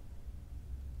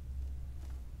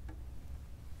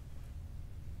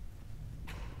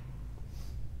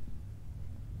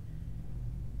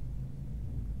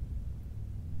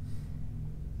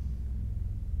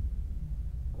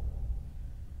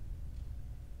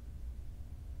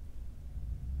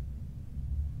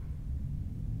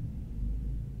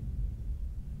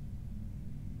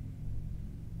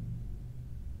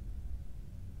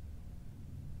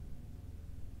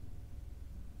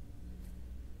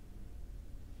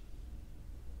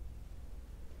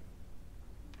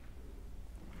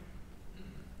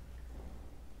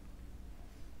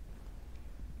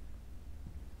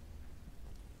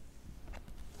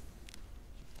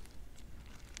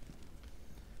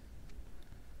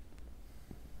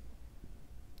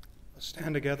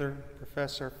 Stand together,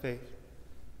 profess our faith.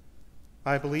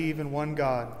 I believe in one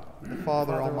God, the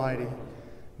Father Almighty,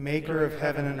 maker of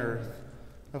heaven and earth,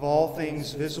 of all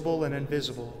things visible and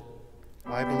invisible.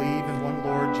 I believe in one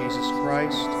Lord Jesus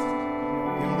Christ,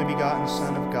 the only begotten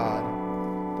Son of God,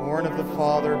 born of the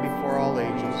Father before all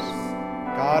ages,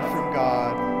 God from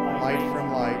God, light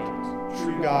from light,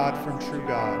 true God from true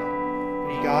God,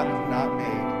 begotten, not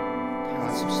made,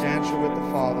 consubstantial with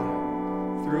the Father.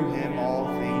 Through him all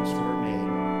things were made.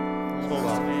 Full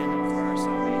of man for our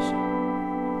salvation.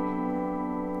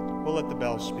 We'll let the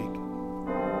bell speak.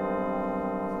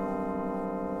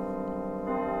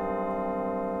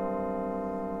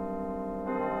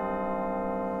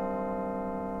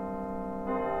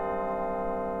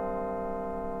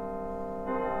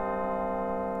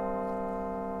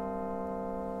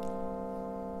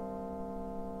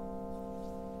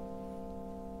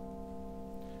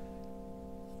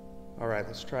 All right,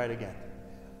 let's try it again.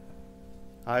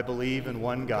 I believe in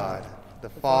one God, the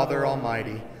Father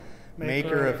Almighty,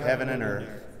 maker of heaven and earth,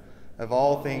 of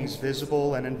all things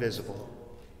visible and invisible.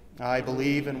 I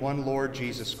believe in one Lord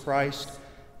Jesus Christ,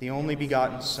 the only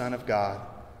begotten Son of God,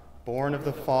 born of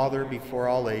the Father before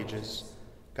all ages,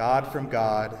 God from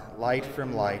God, light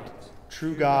from light,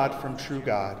 true God from true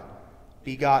God,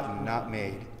 begotten, not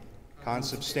made,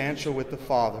 consubstantial with the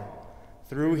Father.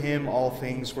 Through him all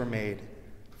things were made.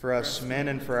 For us men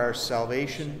and for our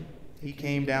salvation, he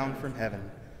came down from heaven,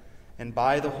 and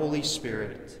by the Holy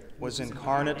Spirit was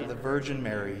incarnate of the Virgin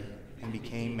Mary, and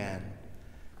became man.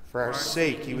 For our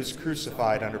sake he was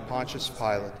crucified under Pontius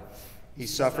Pilate. He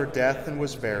suffered death and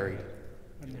was buried,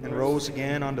 and rose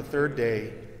again on the third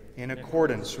day, in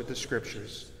accordance with the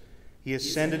Scriptures. He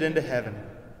ascended into heaven,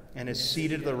 and is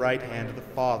seated at the right hand of the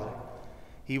Father.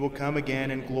 He will come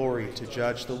again in glory to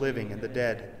judge the living and the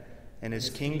dead, and his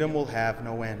kingdom will have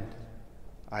no end.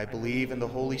 I believe in the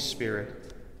Holy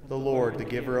Spirit, the Lord, the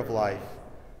giver of life,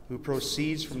 who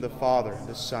proceeds from the Father and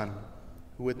the Son,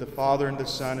 who with the Father and the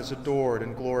Son is adored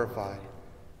and glorified,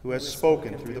 who has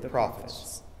spoken through the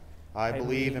prophets. I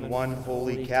believe in one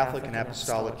holy Catholic and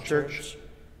Apostolic Church.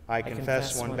 I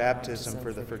confess one baptism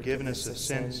for the forgiveness of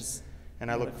sins, and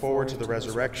I look forward to the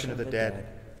resurrection of the dead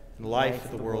and life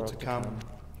of the world to come.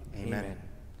 Amen.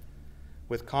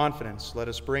 With confidence, let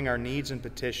us bring our needs and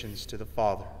petitions to the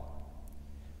Father.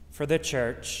 For the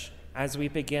Church, as we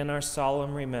begin our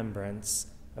solemn remembrance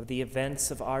of the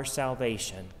events of our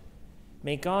salvation,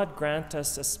 may God grant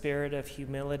us a spirit of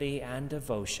humility and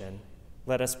devotion.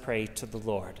 Let us pray to the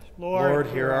Lord. Lord,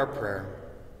 hear our prayer.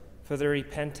 For the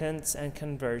repentance and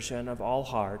conversion of all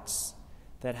hearts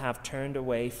that have turned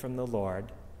away from the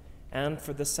Lord, and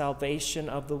for the salvation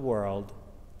of the world,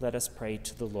 let us pray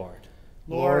to the Lord.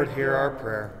 Lord, hear our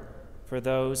prayer. For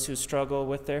those who struggle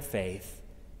with their faith,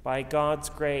 by God's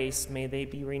grace may they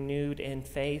be renewed in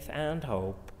faith and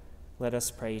hope. Let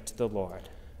us pray to the Lord.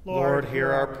 Lord,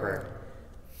 hear our prayer.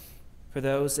 For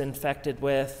those infected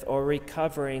with or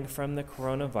recovering from the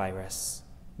coronavirus,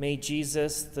 may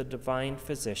Jesus, the divine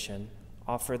physician,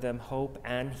 offer them hope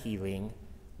and healing.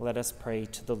 Let us pray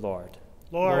to the Lord.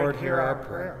 Lord, hear our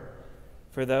prayer.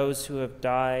 For those who have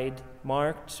died,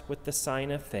 marked with the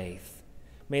sign of faith,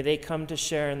 may they come to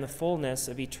share in the fullness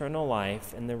of eternal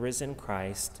life in the risen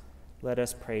Christ. Let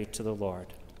us pray to the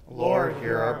Lord. Lord,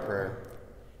 hear our prayer.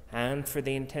 And for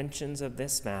the intentions of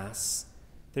this Mass,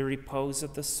 the repose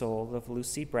of the soul of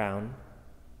Lucy Brown,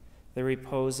 the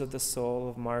repose of the soul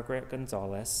of Margaret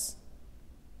Gonzalez,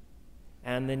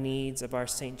 and the needs of our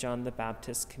St. John the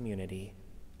Baptist community,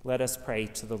 let us pray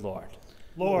to the Lord.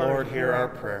 Lord, hear our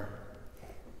prayer.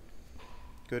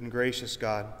 Good and gracious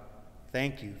God,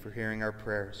 thank you for hearing our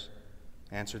prayers.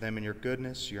 Answer them in your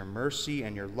goodness, your mercy,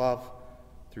 and your love,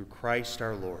 through Christ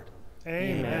our Lord.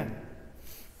 Amen.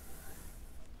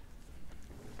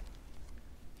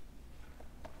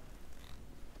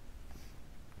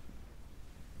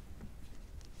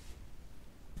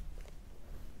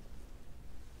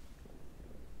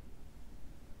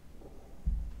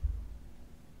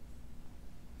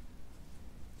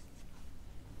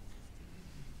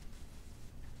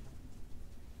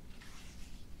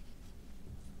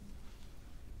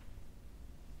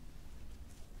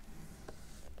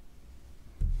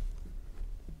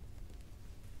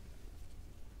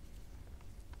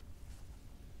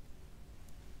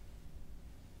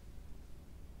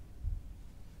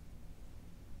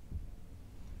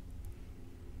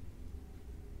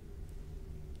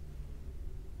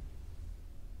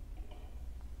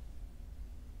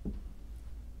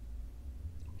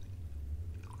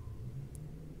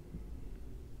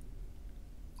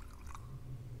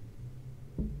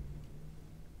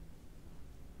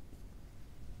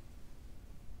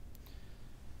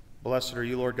 Blessed are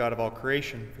you, Lord God of all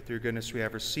creation, for through your goodness we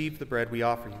have received the bread we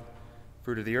offer you.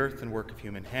 Fruit of the earth and work of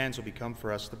human hands will become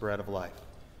for us the bread of life.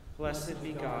 Blessed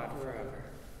be God forever.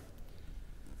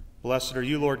 Blessed are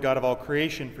you, Lord God of all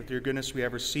creation, for through your goodness we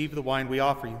have received the wine we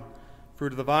offer you.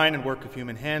 Fruit of the vine and work of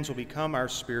human hands will become our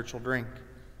spiritual drink.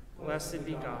 Blessed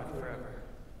be God forever.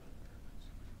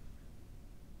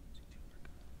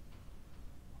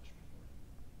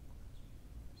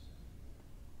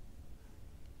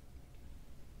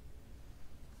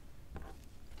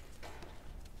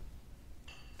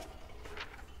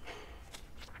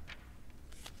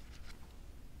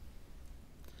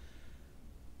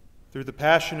 Through the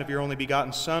passion of your only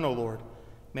begotten Son, O Lord,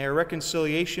 may our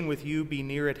reconciliation with you be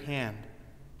near at hand,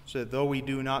 so that though we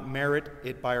do not merit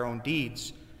it by our own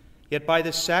deeds, yet by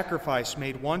this sacrifice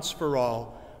made once for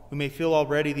all, we may feel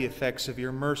already the effects of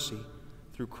your mercy,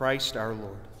 through Christ our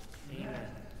Lord. Amen.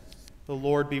 The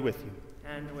Lord be with you.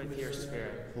 And with your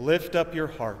spirit. Lift up your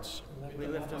hearts. We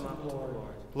lift them up, Lord.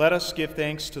 Let us give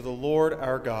thanks to the Lord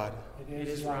our God. It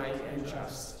is right and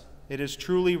just. It is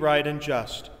truly right and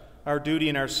just, our duty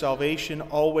and our salvation,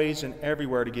 always and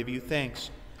everywhere to give you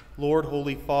thanks, Lord,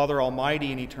 Holy Father,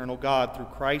 Almighty and eternal God, through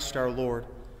Christ our Lord.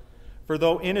 For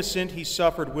though innocent, he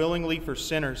suffered willingly for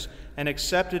sinners and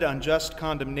accepted unjust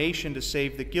condemnation to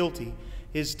save the guilty.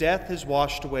 His death has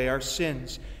washed away our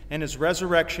sins, and his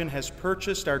resurrection has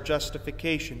purchased our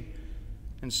justification.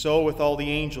 And so with all the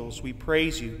angels we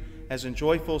praise you, as in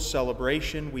joyful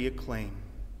celebration we acclaim.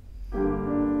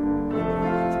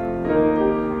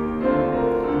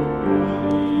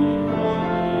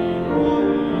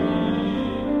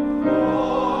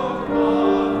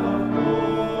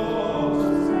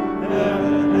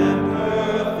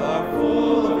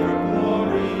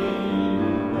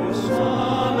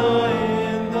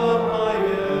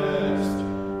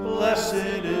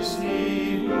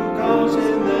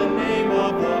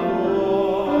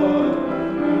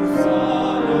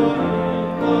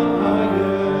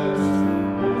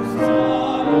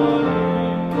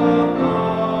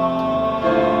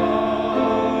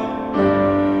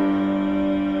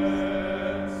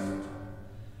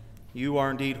 You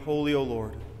are indeed holy, O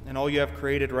Lord, and all you have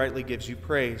created rightly gives you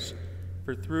praise.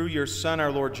 For through your Son,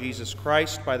 our Lord Jesus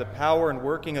Christ, by the power and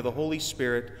working of the Holy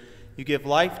Spirit, you give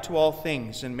life to all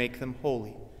things and make them holy.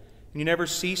 And you never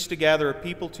cease to gather a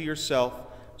people to yourself,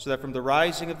 so that from the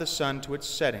rising of the sun to its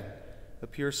setting, a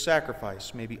pure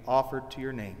sacrifice may be offered to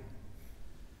your name.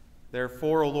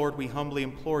 Therefore, O Lord, we humbly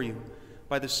implore you,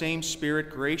 by the same Spirit,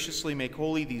 graciously make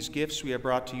holy these gifts we have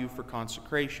brought to you for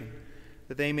consecration,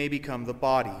 that they may become the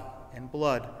body and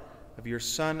blood of your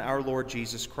Son, our Lord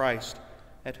Jesus Christ,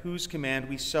 at whose command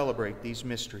we celebrate these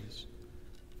mysteries.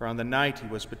 For on the night he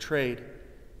was betrayed,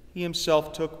 he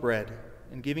himself took bread,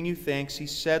 and giving you thanks, he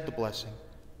said the blessing,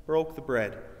 broke the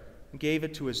bread, and gave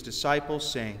it to his disciples,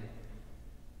 saying,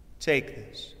 "Take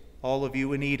this, all of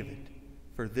you, and eat of it,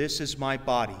 for this is my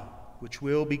body, which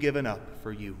will be given up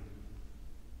for you."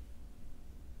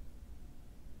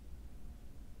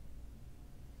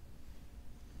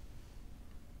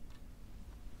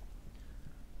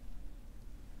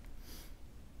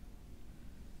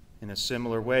 In a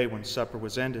similar way, when supper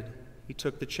was ended, he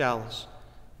took the chalice,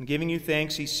 and giving you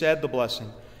thanks, he said the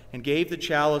blessing, and gave the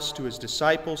chalice to his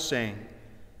disciples, saying,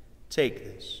 "Take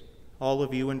this, all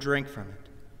of you, and drink from it,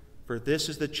 for this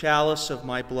is the chalice of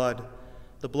my blood,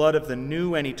 the blood of the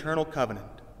new and eternal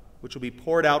covenant, which will be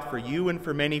poured out for you and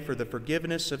for many for the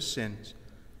forgiveness of sins.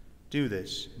 Do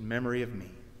this in memory of me."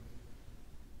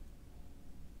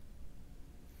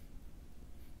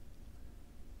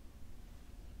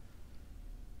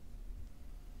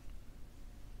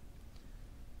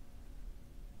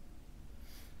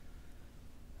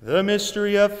 The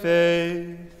mystery of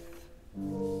faith.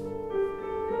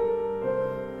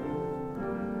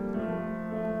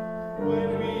 When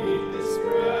we eat this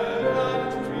bread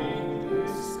and drink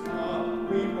this cup,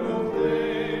 we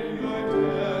proclaim your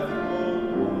death,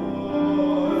 O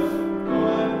Lord,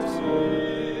 until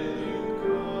you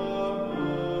come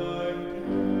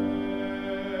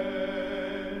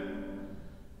again.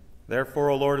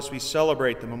 Therefore, O Lord, as we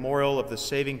celebrate the memorial of the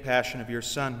saving passion of your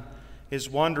Son, his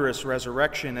wondrous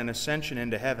resurrection and ascension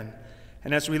into heaven,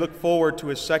 and as we look forward to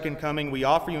his second coming, we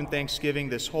offer you in thanksgiving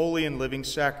this holy and living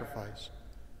sacrifice.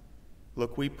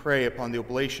 Look, we pray, upon the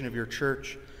oblation of your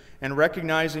church, and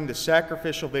recognizing the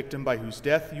sacrificial victim by whose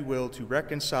death you will to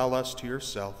reconcile us to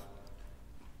yourself.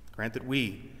 Grant that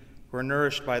we, who are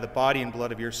nourished by the body and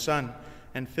blood of your Son,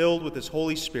 and filled with his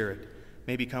Holy Spirit,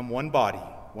 may become one body,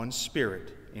 one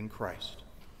spirit in Christ.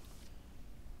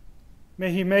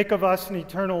 May he make of us an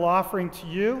eternal offering to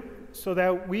you, so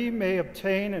that we may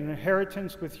obtain an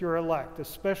inheritance with your elect,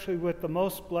 especially with the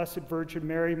most blessed Virgin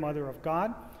Mary, Mother of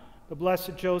God, the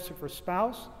blessed Joseph, her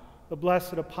spouse, the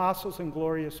blessed apostles and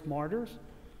glorious martyrs,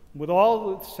 with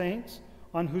all the saints,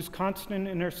 on whose constant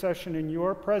intercession in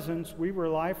your presence we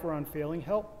rely for unfailing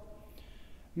help.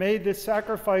 May this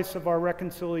sacrifice of our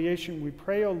reconciliation, we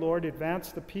pray, O Lord,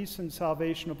 advance the peace and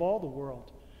salvation of all the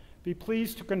world. Be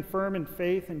pleased to confirm in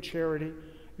faith and charity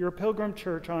your pilgrim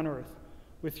church on earth,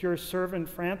 with your servant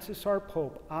Francis our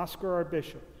Pope, Oscar our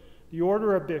Bishop, the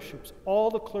order of bishops,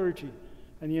 all the clergy,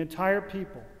 and the entire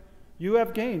people you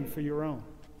have gained for your own.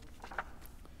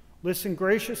 Listen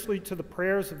graciously to the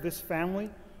prayers of this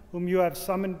family, whom you have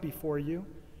summoned before you.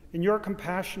 In your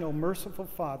compassion, O merciful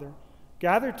Father,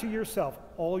 gather to yourself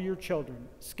all your children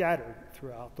scattered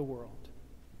throughout the world.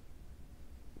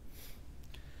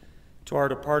 To our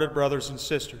departed brothers and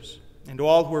sisters, and to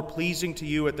all who are pleasing to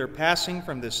you at their passing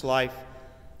from this life,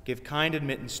 give kind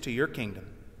admittance to your kingdom.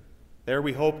 There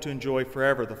we hope to enjoy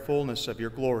forever the fullness of your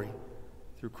glory,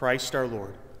 through Christ our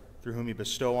Lord, through whom you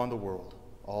bestow on the world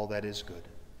all that is good.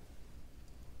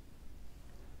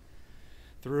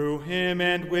 Through him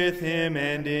and with him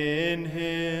and in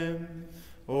him,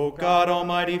 O God,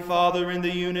 Almighty Father, in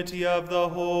the unity of the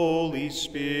Holy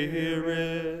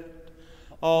Spirit,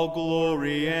 all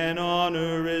glory and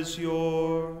honor is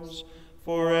yours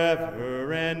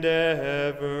forever and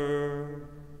ever.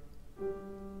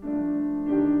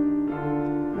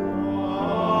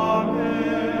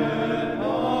 Amen.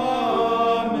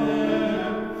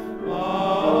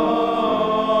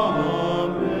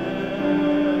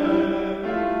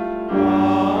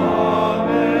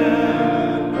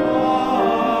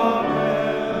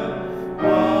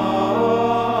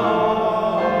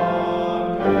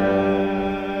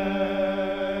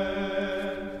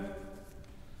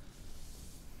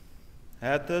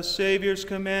 At the Savior's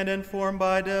command and formed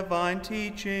by divine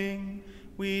teaching,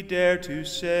 we dare to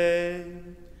say,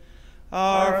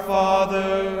 Our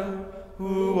Father,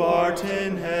 who art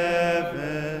in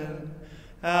heaven,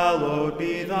 hallowed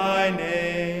be thy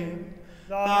name.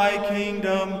 Thy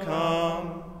kingdom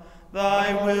come,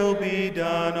 thy will be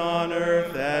done on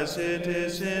earth as it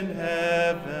is in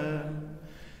heaven.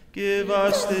 Give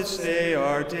us this day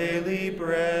our daily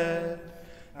bread,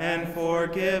 and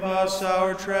forgive us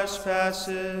our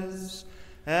trespasses,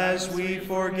 as we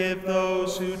forgive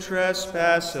those who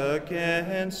trespass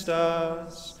against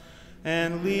us.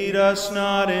 And lead us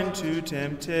not into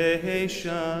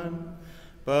temptation,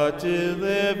 but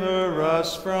deliver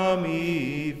us from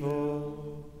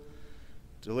evil.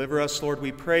 Deliver us, Lord,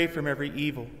 we pray, from every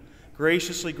evil.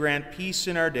 Graciously grant peace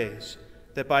in our days,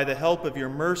 that by the help of your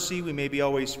mercy we may be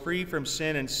always free from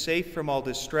sin and safe from all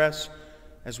distress,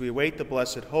 as we await the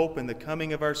blessed hope and the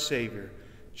coming of our Savior,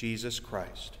 Jesus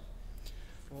Christ.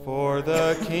 For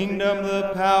the kingdom,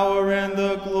 the power, and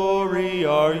the glory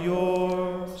are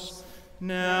yours,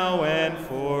 now and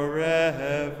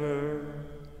forever.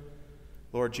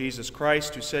 Lord Jesus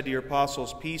Christ, who said to your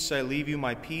apostles, Peace I leave you,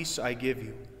 my peace I give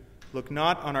you, look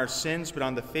not on our sins, but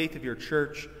on the faith of your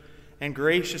church, and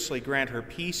graciously grant her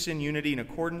peace and unity in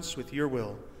accordance with your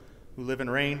will, who live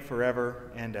and reign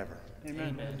forever and ever.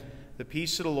 Amen. The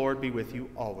peace of the Lord be with you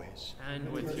always.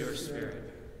 And with your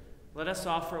spirit. Let us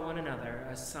offer one another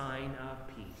a sign of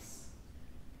peace.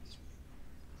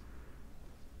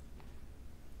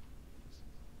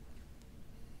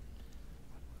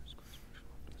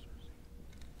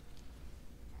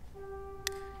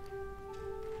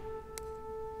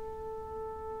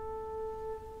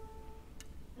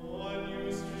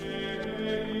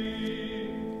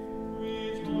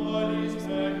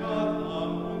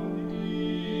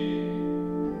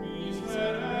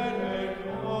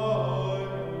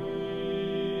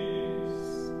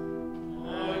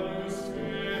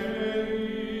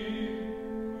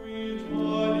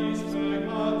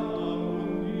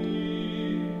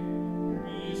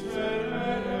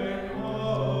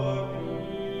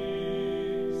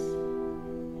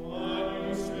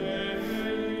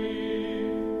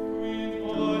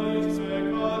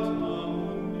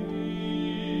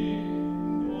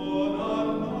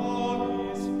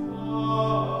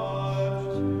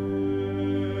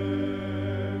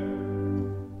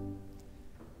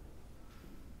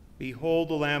 Behold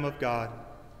the Lamb of God.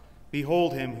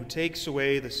 Behold him who takes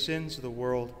away the sins of the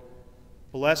world.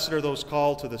 Blessed are those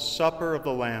called to the supper of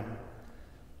the Lamb.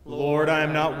 Lord, I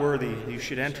am not worthy that you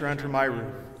should enter under my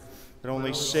roof, but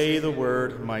only say the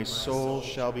word, and my soul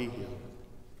shall be healed.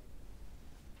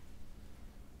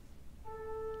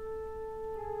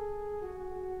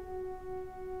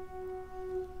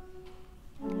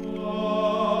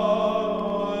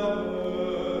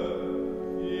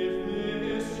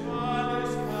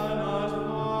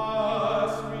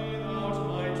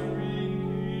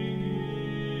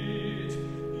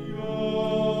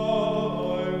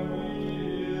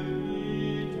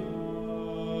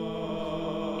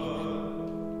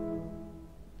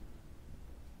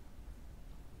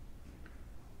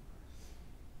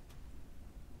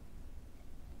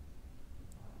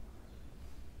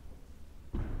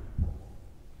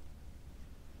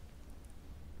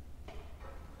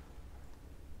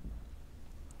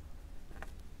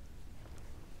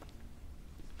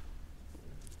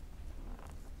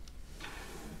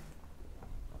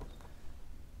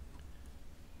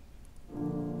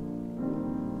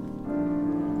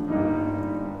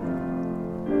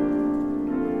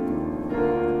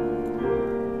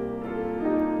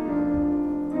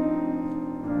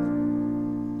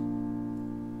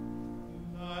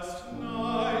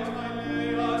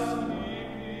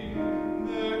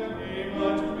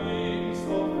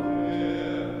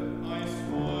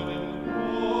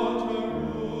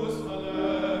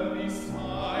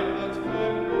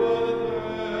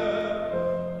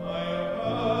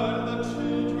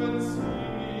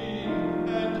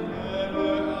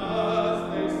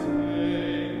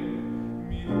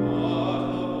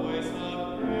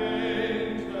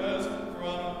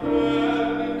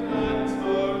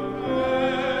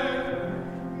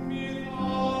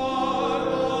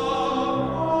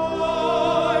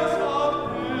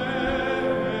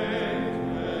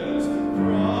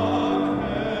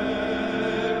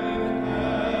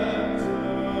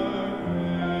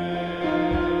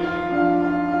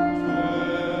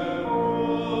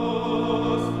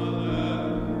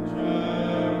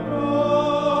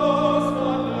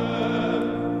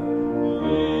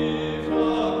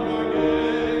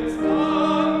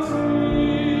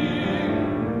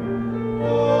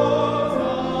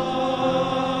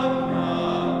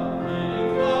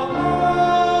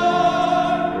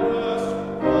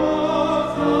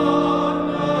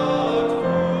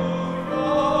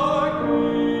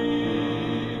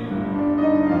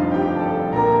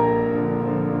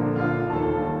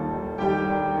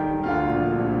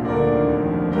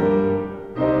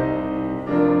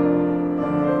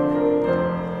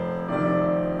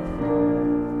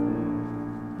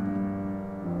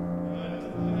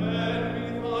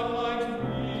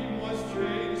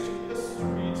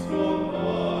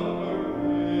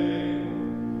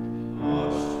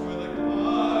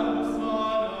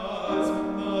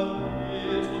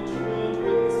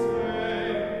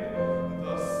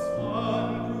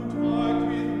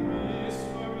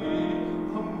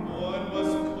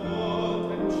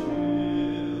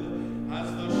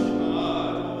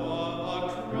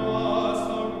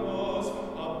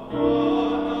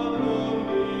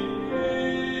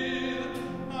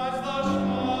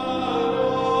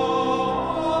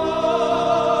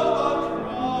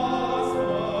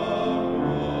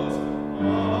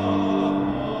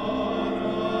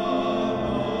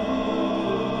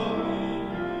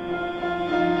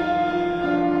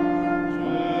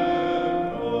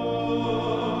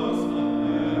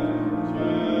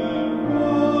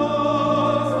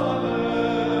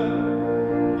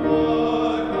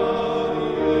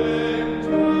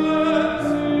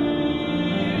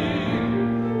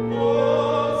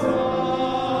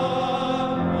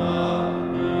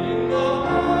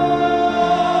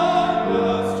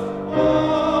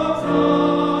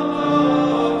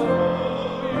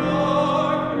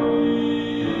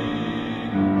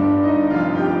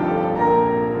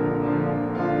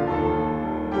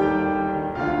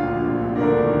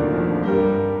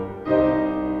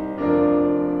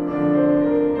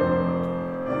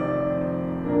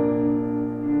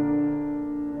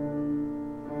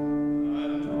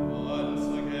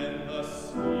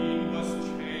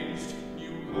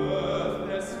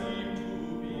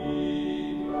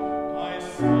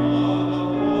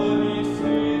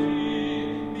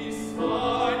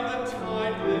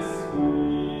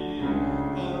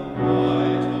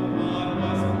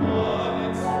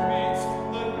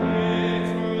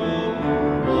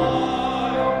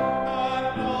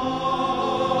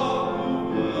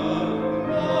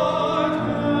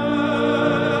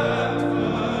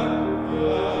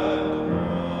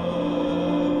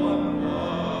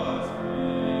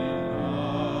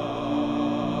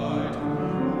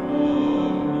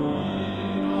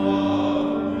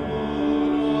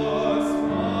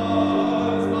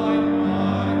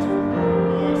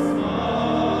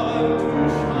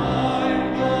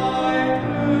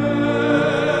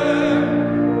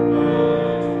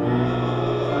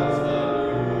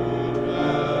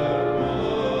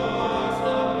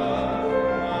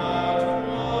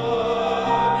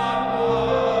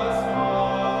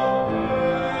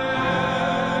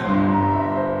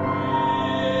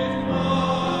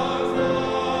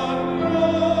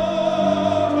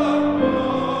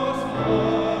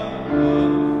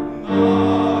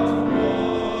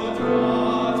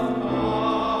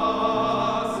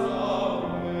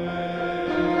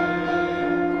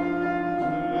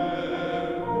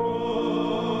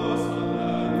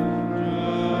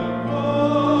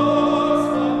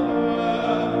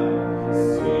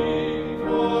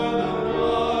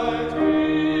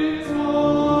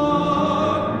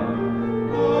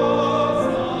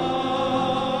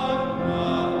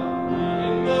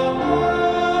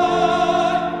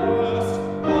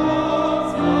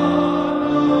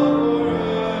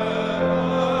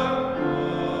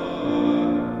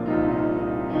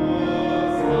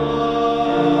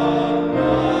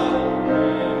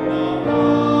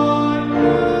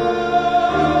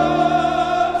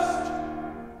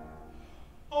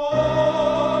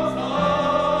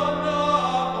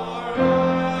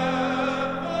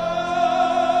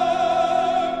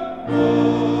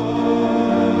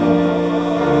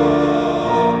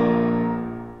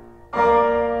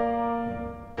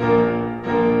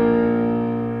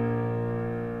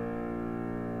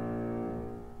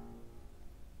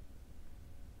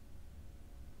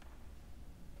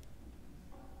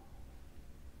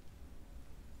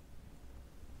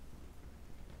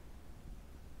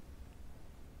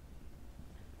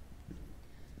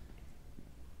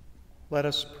 Let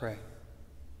us pray.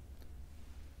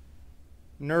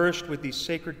 Nourished with these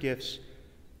sacred gifts,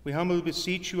 we humbly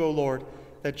beseech you, O Lord,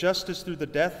 that just as through the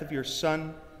death of your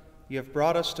Son you have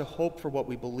brought us to hope for what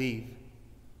we believe,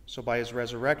 so by his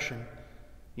resurrection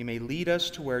you may lead us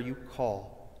to where you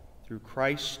call, through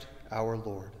Christ our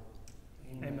Lord.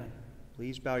 Amen.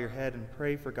 Please bow your head and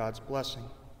pray for God's blessing.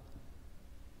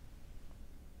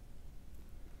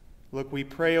 Look, we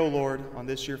pray, O Lord, on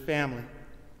this your family,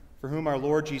 for whom our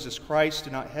Lord Jesus Christ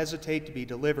did not hesitate to be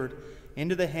delivered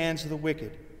into the hands of the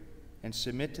wicked and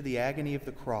submit to the agony of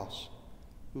the cross,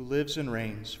 who lives and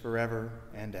reigns forever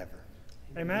and ever.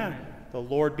 Amen. The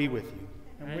Lord be with you.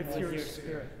 And with your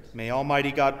spirit. May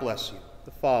Almighty God bless you,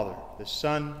 the Father, the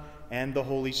Son, and the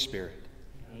Holy Spirit.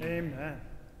 Amen.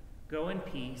 Go in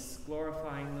peace,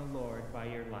 glorifying the Lord by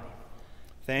your life.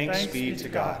 Thanks be to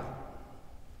God.